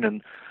concern.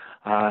 And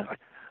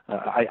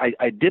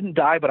I didn't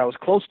die, but I was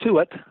close to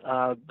it.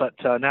 But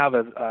now I have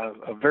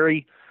a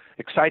very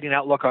exciting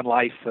outlook on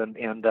life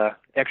and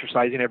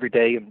exercising every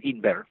day and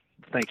eating better.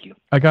 Thank you.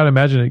 I got to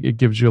imagine it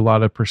gives you a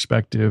lot of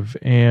perspective.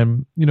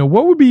 And,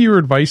 what would be your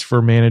advice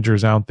for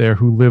managers out there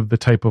who live the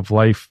type of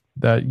life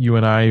that you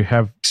and I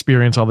have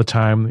experienced all the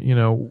time?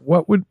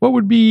 What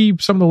would be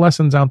some of the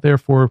lessons out there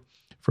for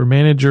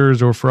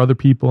managers or for other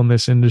people in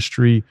this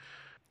industry?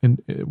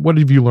 And what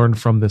have you learned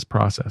from this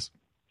process?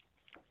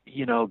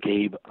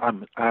 Gabe,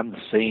 I'm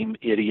the same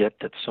idiot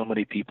that so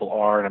many people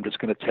are. And I'm just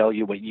going to tell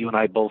you what you and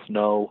I both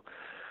know.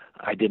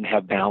 I didn't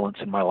have balance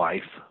in my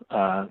life.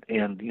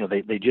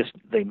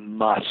 They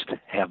must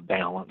have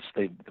balance.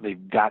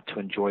 They've got to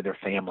enjoy their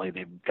family.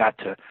 They've got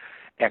to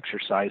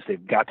exercise.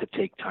 They've got to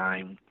take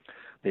time.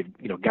 They've,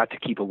 got to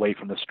keep away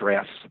from the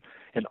stress.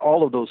 And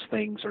all of those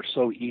things are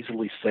so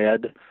easily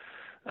said,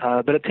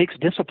 but it takes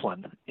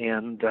discipline.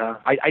 And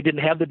I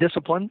didn't have the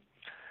discipline.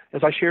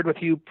 As I shared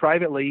with you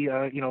privately,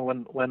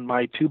 when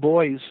my 2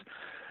 boys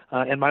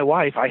and my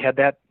wife, I had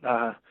that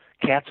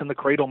cats in the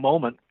cradle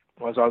moment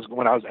as I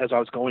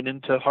was going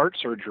into heart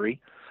surgery,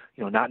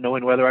 not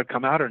knowing whether I'd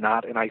come out or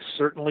not. And I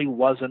certainly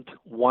wasn't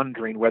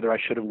wondering whether I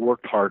should have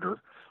worked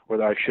harder,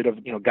 whether I should have,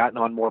 gotten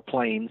on more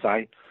planes.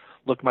 I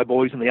looked my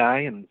boys in the eye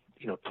and,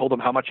 told them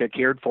how much I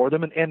cared for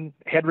them and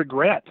had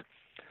regret.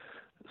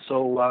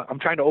 So I'm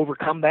trying to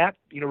overcome that,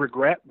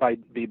 regret by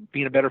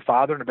being a better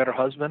father and a better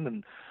husband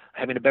and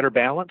having a better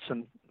balance.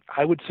 And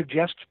I would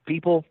suggest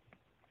people,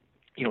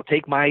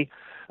 take my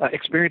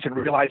experience and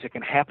realize it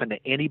can happen to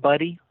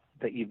anybody,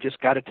 that you've just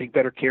got to take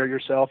better care of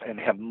yourself and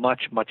have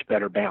much, much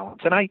better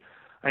balance. And I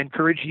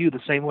encourage you the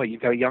same way.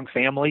 You've got a young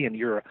family and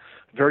you're a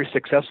very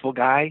successful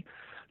guy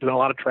doing a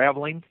lot of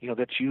traveling,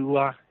 that you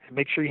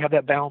make sure you have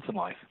that balance in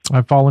life.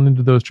 I've fallen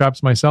into those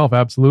traps myself,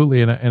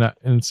 absolutely. And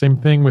same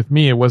thing with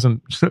me. It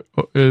wasn't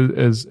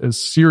as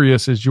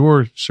serious as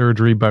your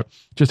surgery, but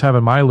just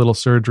having my little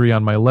surgery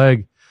on my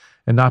leg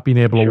and not being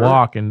able to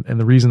walk. And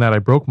the reason that I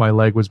broke my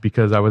leg was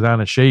because I was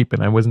out of shape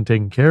and I wasn't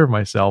taking care of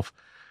myself.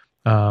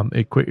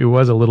 It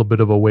was a little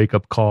bit of a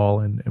wake-up call,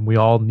 and we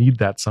all need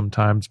that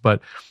sometimes. But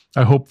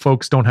I hope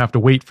folks don't have to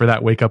wait for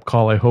that wake-up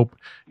call. I hope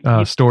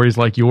stories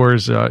like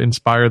yours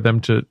inspire them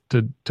to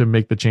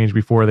make the change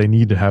before they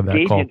need to have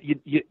that call.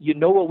 You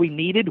know what we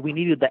needed? We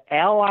needed the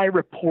Ally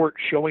report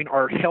showing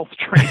our health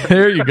trend.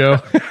 There you go.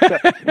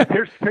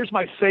 There's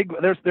my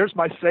segue. There's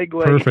my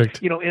segue.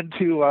 Perfect.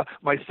 Into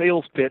my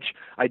sales pitch.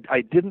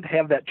 I didn't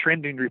have that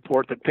trending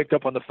report that picked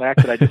up on the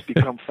fact that I just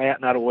become fat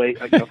and out of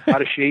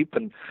shape,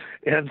 and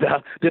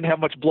didn't have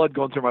much blood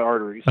going through my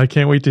arteries. I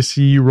can't wait to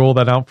see you roll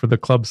that out for the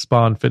Club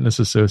Spa and Fitness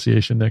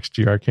Association next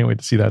year. I can't wait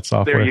to see that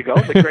software. There you go.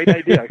 That's a great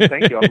idea.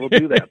 Thank you. I will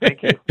do that.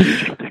 Thank you.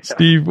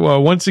 Steve,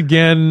 once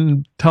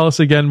again, tell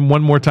us again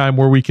one more time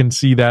where we can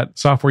see that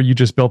software you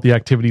just built, the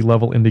Activity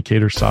Level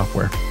Indicator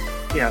software.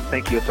 Yeah,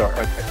 thank you. It's our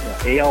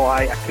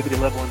ALI Activity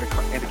Level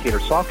Indicator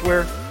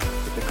software.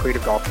 It's at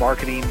Creative Golf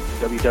Marketing,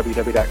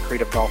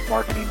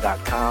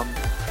 www.creativegolfmarketing.com,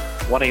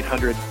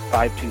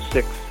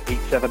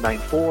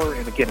 1-800-526-8794.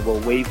 And again, we'll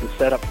waive the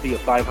setup fee of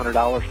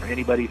 $500 for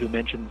anybody who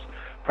mentions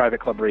Private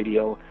Club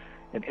Radio.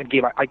 And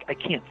Gabe, I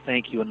can't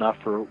thank you enough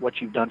for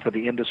what you've done for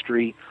the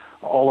industry.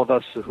 All of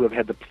us who have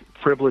had the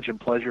privilege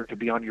and pleasure to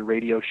be on your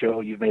radio show,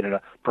 you've made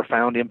a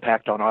profound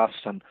impact on us,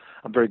 and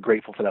I'm very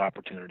grateful for that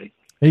opportunity.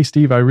 Hey,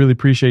 Steve, I really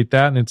appreciate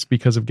that, and it's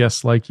because of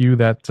guests like you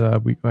that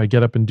I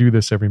get up and do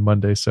this every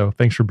Monday, so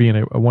thanks for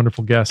being a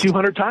wonderful guest.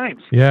 200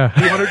 times. Yeah.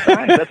 200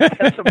 times.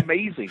 That's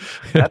amazing.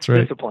 That's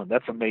right. Discipline.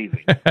 That's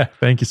amazing.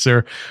 Thank you,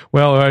 sir.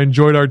 Well, I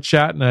enjoyed our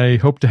chat, and I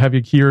hope to have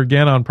you here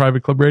again on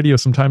Private Club Radio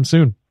sometime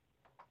soon.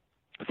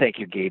 Thank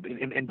you, Gabe.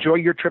 Enjoy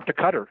your trip to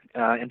Qatar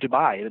in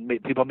Dubai. And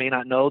people may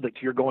not know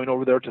that you're going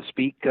over there to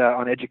speak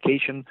on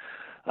education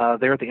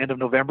there at the end of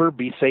November.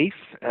 Be safe.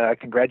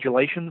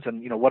 Congratulations,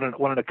 and what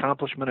an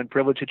accomplishment and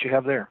privilege that you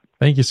have there.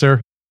 Thank you,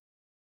 sir.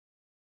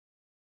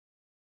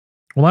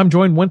 Well, I'm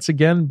joined once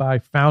again by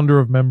founder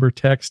of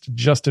MemberText,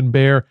 Justin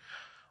Baer,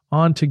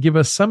 on to give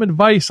us some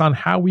advice on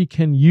how we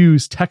can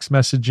use text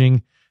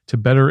messaging to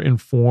better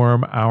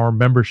inform our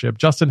membership.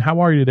 Justin, how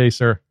are you today,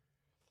 sir?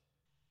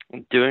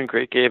 I'm doing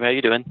great, Gabe. How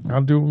you doing?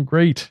 I'm doing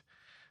great.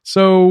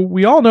 So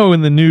we all know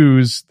in the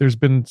news there's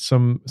been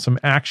some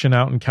action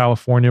out in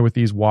California with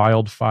these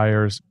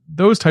wildfires.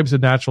 Those types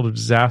of natural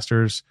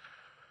disasters,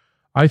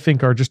 I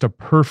think, are just a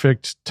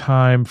perfect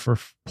time for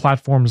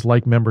platforms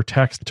like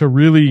MemberText to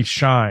really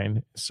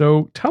shine.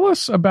 So tell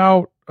us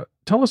about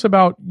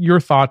your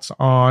thoughts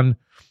on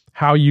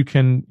how you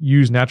can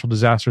use natural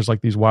disasters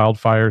like these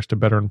wildfires to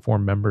better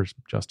inform members,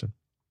 Justin.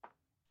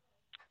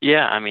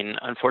 Yeah,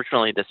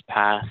 unfortunately, this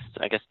past,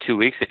 2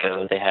 weeks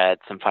ago, they had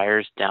some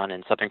fires down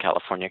in Southern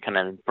California, kind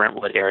of in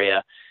Brentwood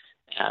area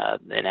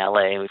in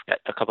LA. We've got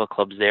a couple of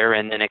clubs there,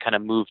 and then it kind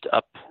of moved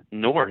up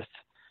north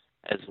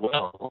as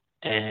well.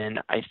 And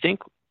I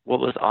think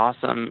what was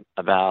awesome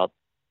about,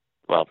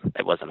 well,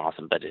 it wasn't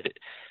awesome, but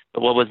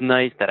what was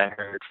nice that I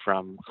heard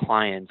from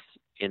clients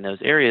in those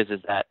areas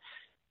is that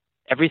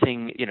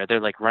everything, they're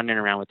like running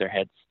around with their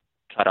heads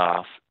cut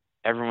off.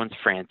 Everyone's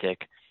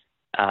frantic.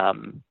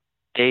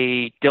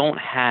 They don't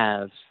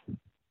have,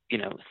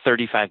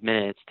 35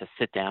 minutes to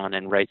sit down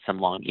and write some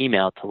long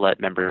email to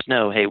let members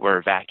know, hey, we're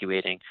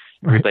evacuating.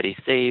 Everybody's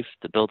safe.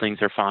 The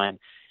buildings are fine.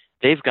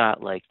 They've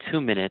got like 2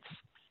 minutes.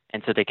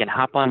 And so they can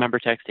hop on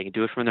MemberText. They can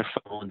do it from their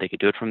phone. They can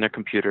do it from their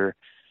computer.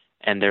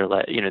 And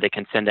they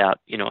can send out,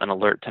 an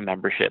alert to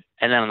membership.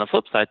 And then on the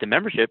flip side, the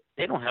membership,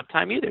 they don't have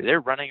time either.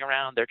 They're running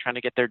around. They're trying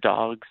to get their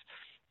dogs.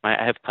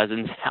 I have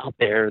cousins out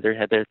there. They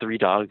had their 3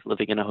 dogs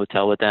living in a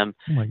hotel with them.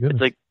 Oh my goodness.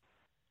 It's like,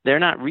 they're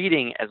not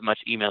reading as much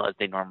email as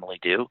they normally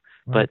do,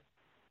 but,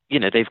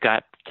 they've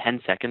got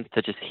 10 seconds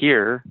to just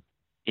hear,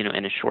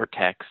 in a short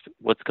text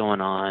what's going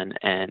on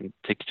and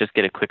to just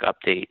get a quick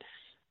update.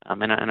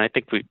 And I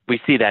think we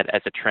see that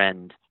as a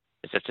trend.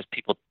 It's just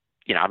people,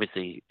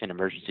 obviously in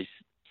emergency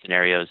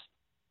scenarios,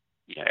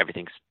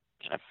 everything's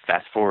kind of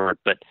fast forward,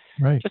 but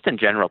just in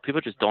general,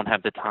 people just don't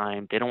have the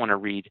time. They don't want to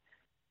read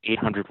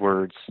 800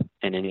 words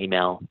in an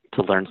email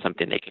to learn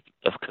something they could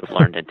have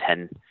learned in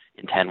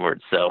 10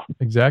 words. So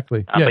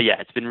exactly. But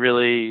yeah, it's been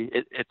really,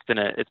 it's been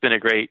a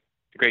great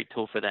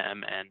tool for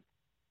them. And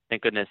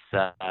thank goodness,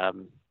 at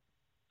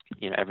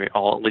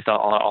least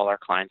all our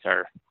clients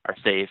are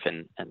safe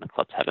and the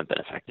clubs haven't been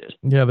affected.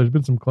 Yeah. There's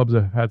been some clubs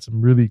that have had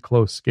some really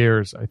close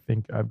scares. I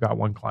think I've got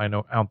one client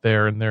out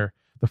there and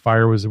the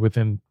fire was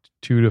within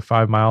 2 to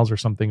 5 miles or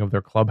something of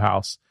their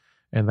clubhouse.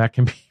 And that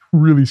can be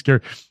really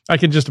scary. I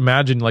can just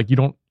imagine, like,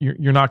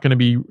 you're not going to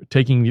be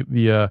taking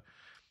the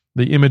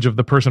image of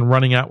the person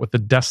running out with the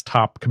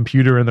desktop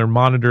computer and their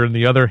monitor in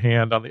the other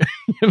hand on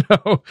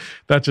the,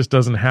 that just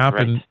doesn't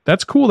happen. Right.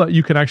 That's cool that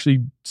you can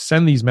actually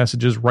send these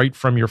messages right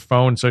from your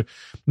phone. So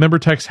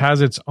MemberText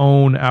has its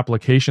own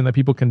application that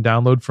people can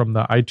download from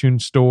the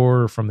iTunes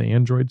store or from the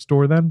Android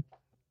store then?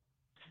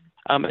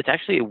 It's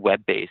actually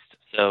web-based.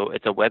 So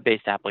it's a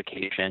web-based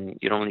application.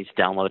 You don't need to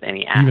download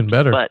any apps. Even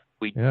better. But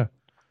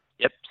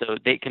Yep. So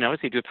they can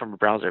obviously do it from a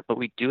browser, but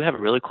we do have a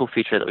really cool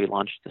feature that we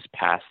launched this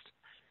past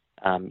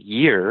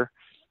year,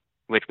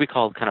 which we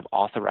call kind of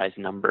authorized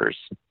numbers.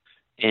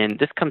 And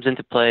this comes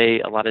into play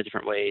a lot of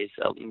different ways.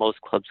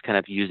 Most clubs kind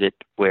of use it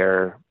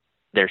where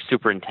their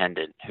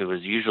superintendent, who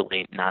is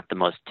usually not the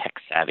most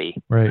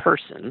tech-savvy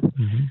person,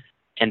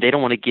 and they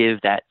don't want to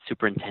give that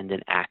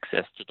superintendent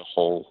access to the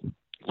whole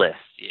list,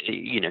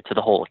 to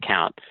the whole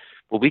account.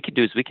 What we can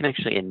do is we can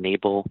actually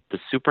enable the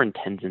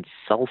superintendent's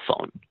cell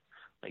phone,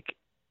 like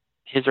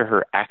his or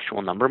her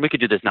actual number. And we could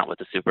do this not with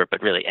the super,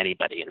 but really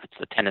anybody, if it's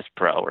a tennis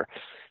pro, or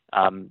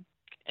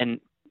and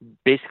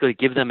basically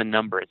give them a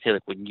number and say,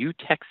 like, when you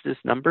text this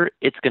number,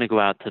 it's going to go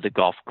out to the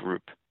golf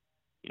group,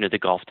 the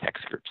golf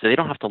text group. So they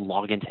don't have to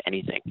log into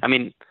anything.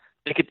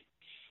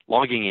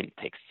 Logging in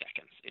takes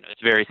seconds.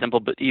 It's very simple,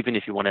 but even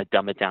if you want to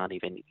dumb it down,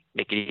 even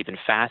make it even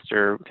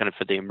faster, kind of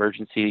for the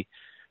emergency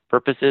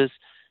purposes,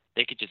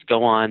 they could just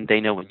go on. They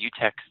know when you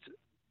text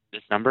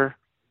this number,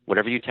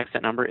 whatever you text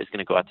that number is going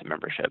to go out to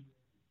membership.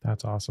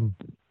 That's awesome.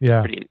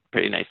 Yeah.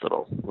 Pretty nice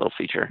little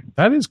feature.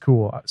 That is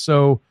cool.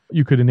 So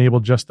you could enable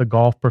just the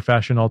golf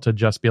professional to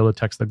just be able to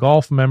text the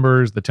golf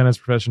members, the tennis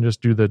professional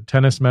just do the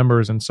tennis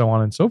members, and so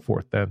on and so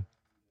forth then.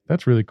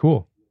 That's really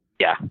cool.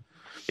 Yeah,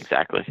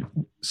 exactly.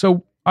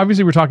 So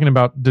obviously we're talking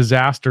about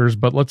disasters,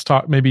 but let's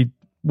talk, maybe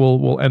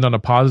we'll end on a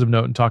positive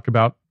note and talk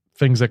about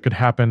things that could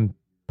happen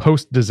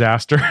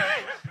post-disaster.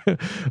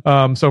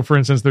 So for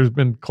instance, there's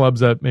been clubs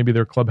that maybe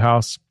their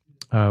clubhouse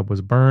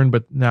was burned,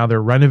 but now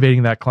they're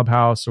renovating that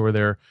clubhouse or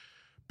they're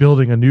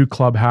building a new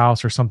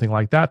clubhouse or something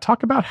like that.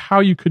 Talk about how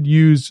you could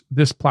use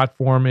this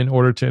platform in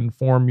order to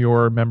inform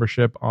your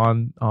membership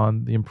on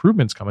the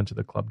improvements coming to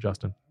the club,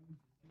 Justin.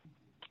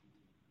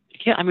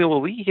 Yeah,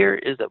 what we hear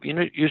is that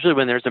usually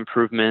when there's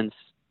improvements,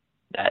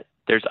 that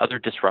there's other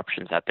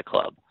disruptions at the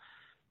club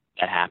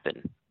that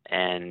happen,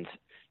 and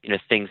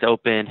things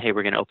open. Hey,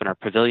 we're going to open our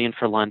pavilion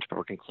for lunch, but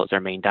we're going to close our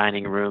main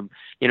dining room.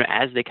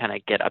 As they kind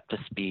of get up to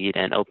speed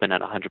and open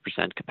at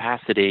 100%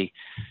 capacity,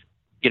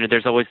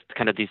 there's always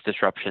kind of these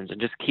disruptions,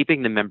 and just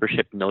keeping the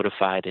membership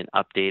notified and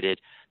updated.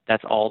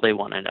 That's all they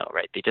want to know,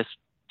 right? They just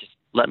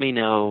let me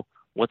know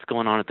what's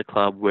going on at the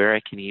club, where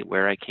I can eat,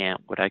 where I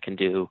can't, what I can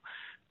do,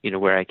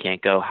 where I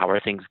can't go, how are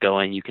things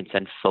going. You can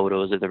send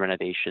photos of the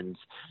renovations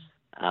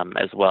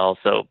as well.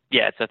 So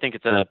I think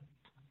it's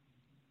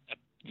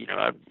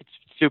it's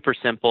super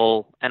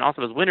simple. And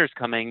also, as winter's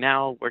coming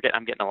now,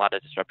 I'm getting a lot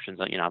of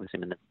disruptions.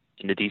 Obviously I'm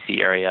in the DC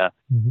area.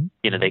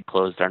 Mm-hmm. They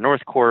closed our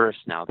North Course.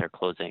 Now they're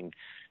closing,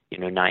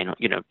 9.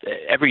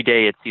 Every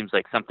day it seems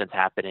like something's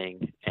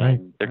happening, and right.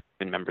 They're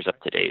keeping members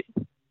up to date.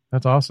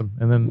 That's awesome.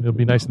 And then it'll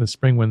be nice in the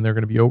spring when they're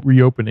going to be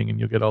reopening, and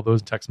you'll get all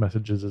those text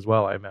messages as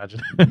well, I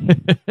imagine.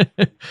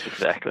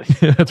 Exactly.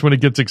 That's when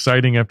it gets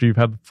exciting after you've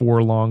had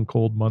 4 long,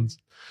 cold months,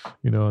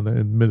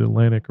 in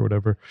mid-Atlantic or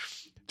whatever.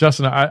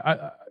 Justin,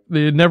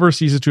 it never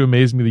ceases to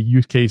amaze me, the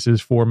use cases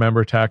for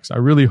MemberText. I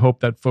really hope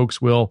that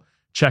folks will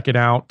check it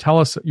out. Tell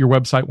us your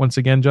website once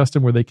again,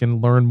 Justin, where they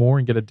can learn more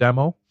and get a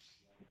demo.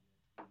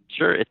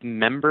 Sure. It's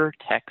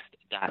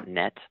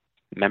membertext.net,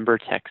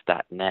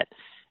 membertext.net.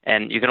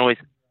 And you can always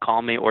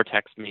call me or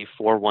text me,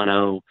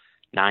 410-935-1999,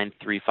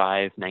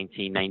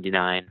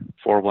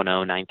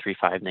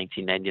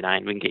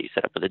 410-935-1999. We can get you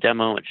set up with a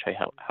demo and show you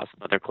how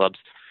some other clubs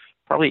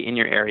probably in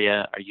your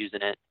area are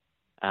using it.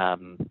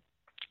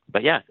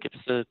 But yeah, give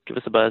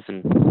us a buzz,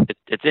 and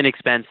it's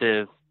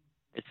inexpensive.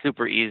 It's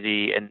super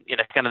easy. And,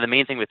 kind of the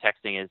main thing with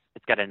texting is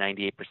it's got a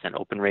 98%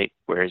 open rate,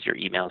 whereas your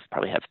emails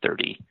probably have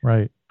 30%,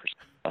 right,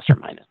 plus or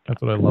minus.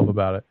 That's what I love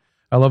about it.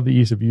 I love the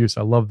ease of use.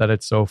 I love that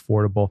it's so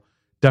affordable.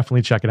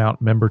 Definitely check it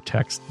out,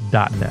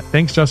 membertext.net.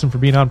 Thanks, Justin, for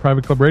being on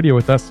Private Club Radio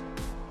with us.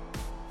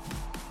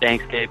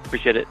 Thanks, Gabe.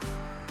 Appreciate it.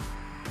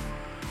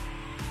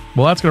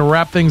 Well, that's going to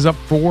wrap things up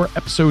for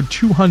episode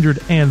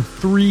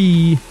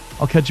 203.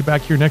 I'll catch you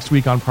back here next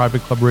week on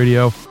Private Club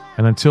Radio.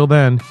 And until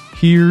then,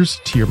 here's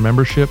to your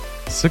membership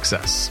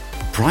success.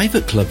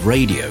 Private Club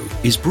Radio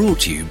is brought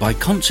to you by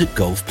Concert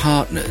Golf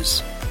Partners,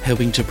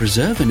 helping to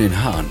preserve and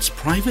enhance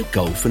private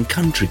golf and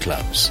country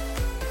clubs.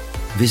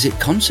 Visit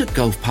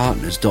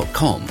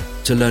concertgolfpartners.com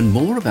to learn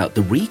more about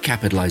the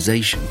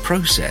recapitalization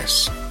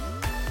process.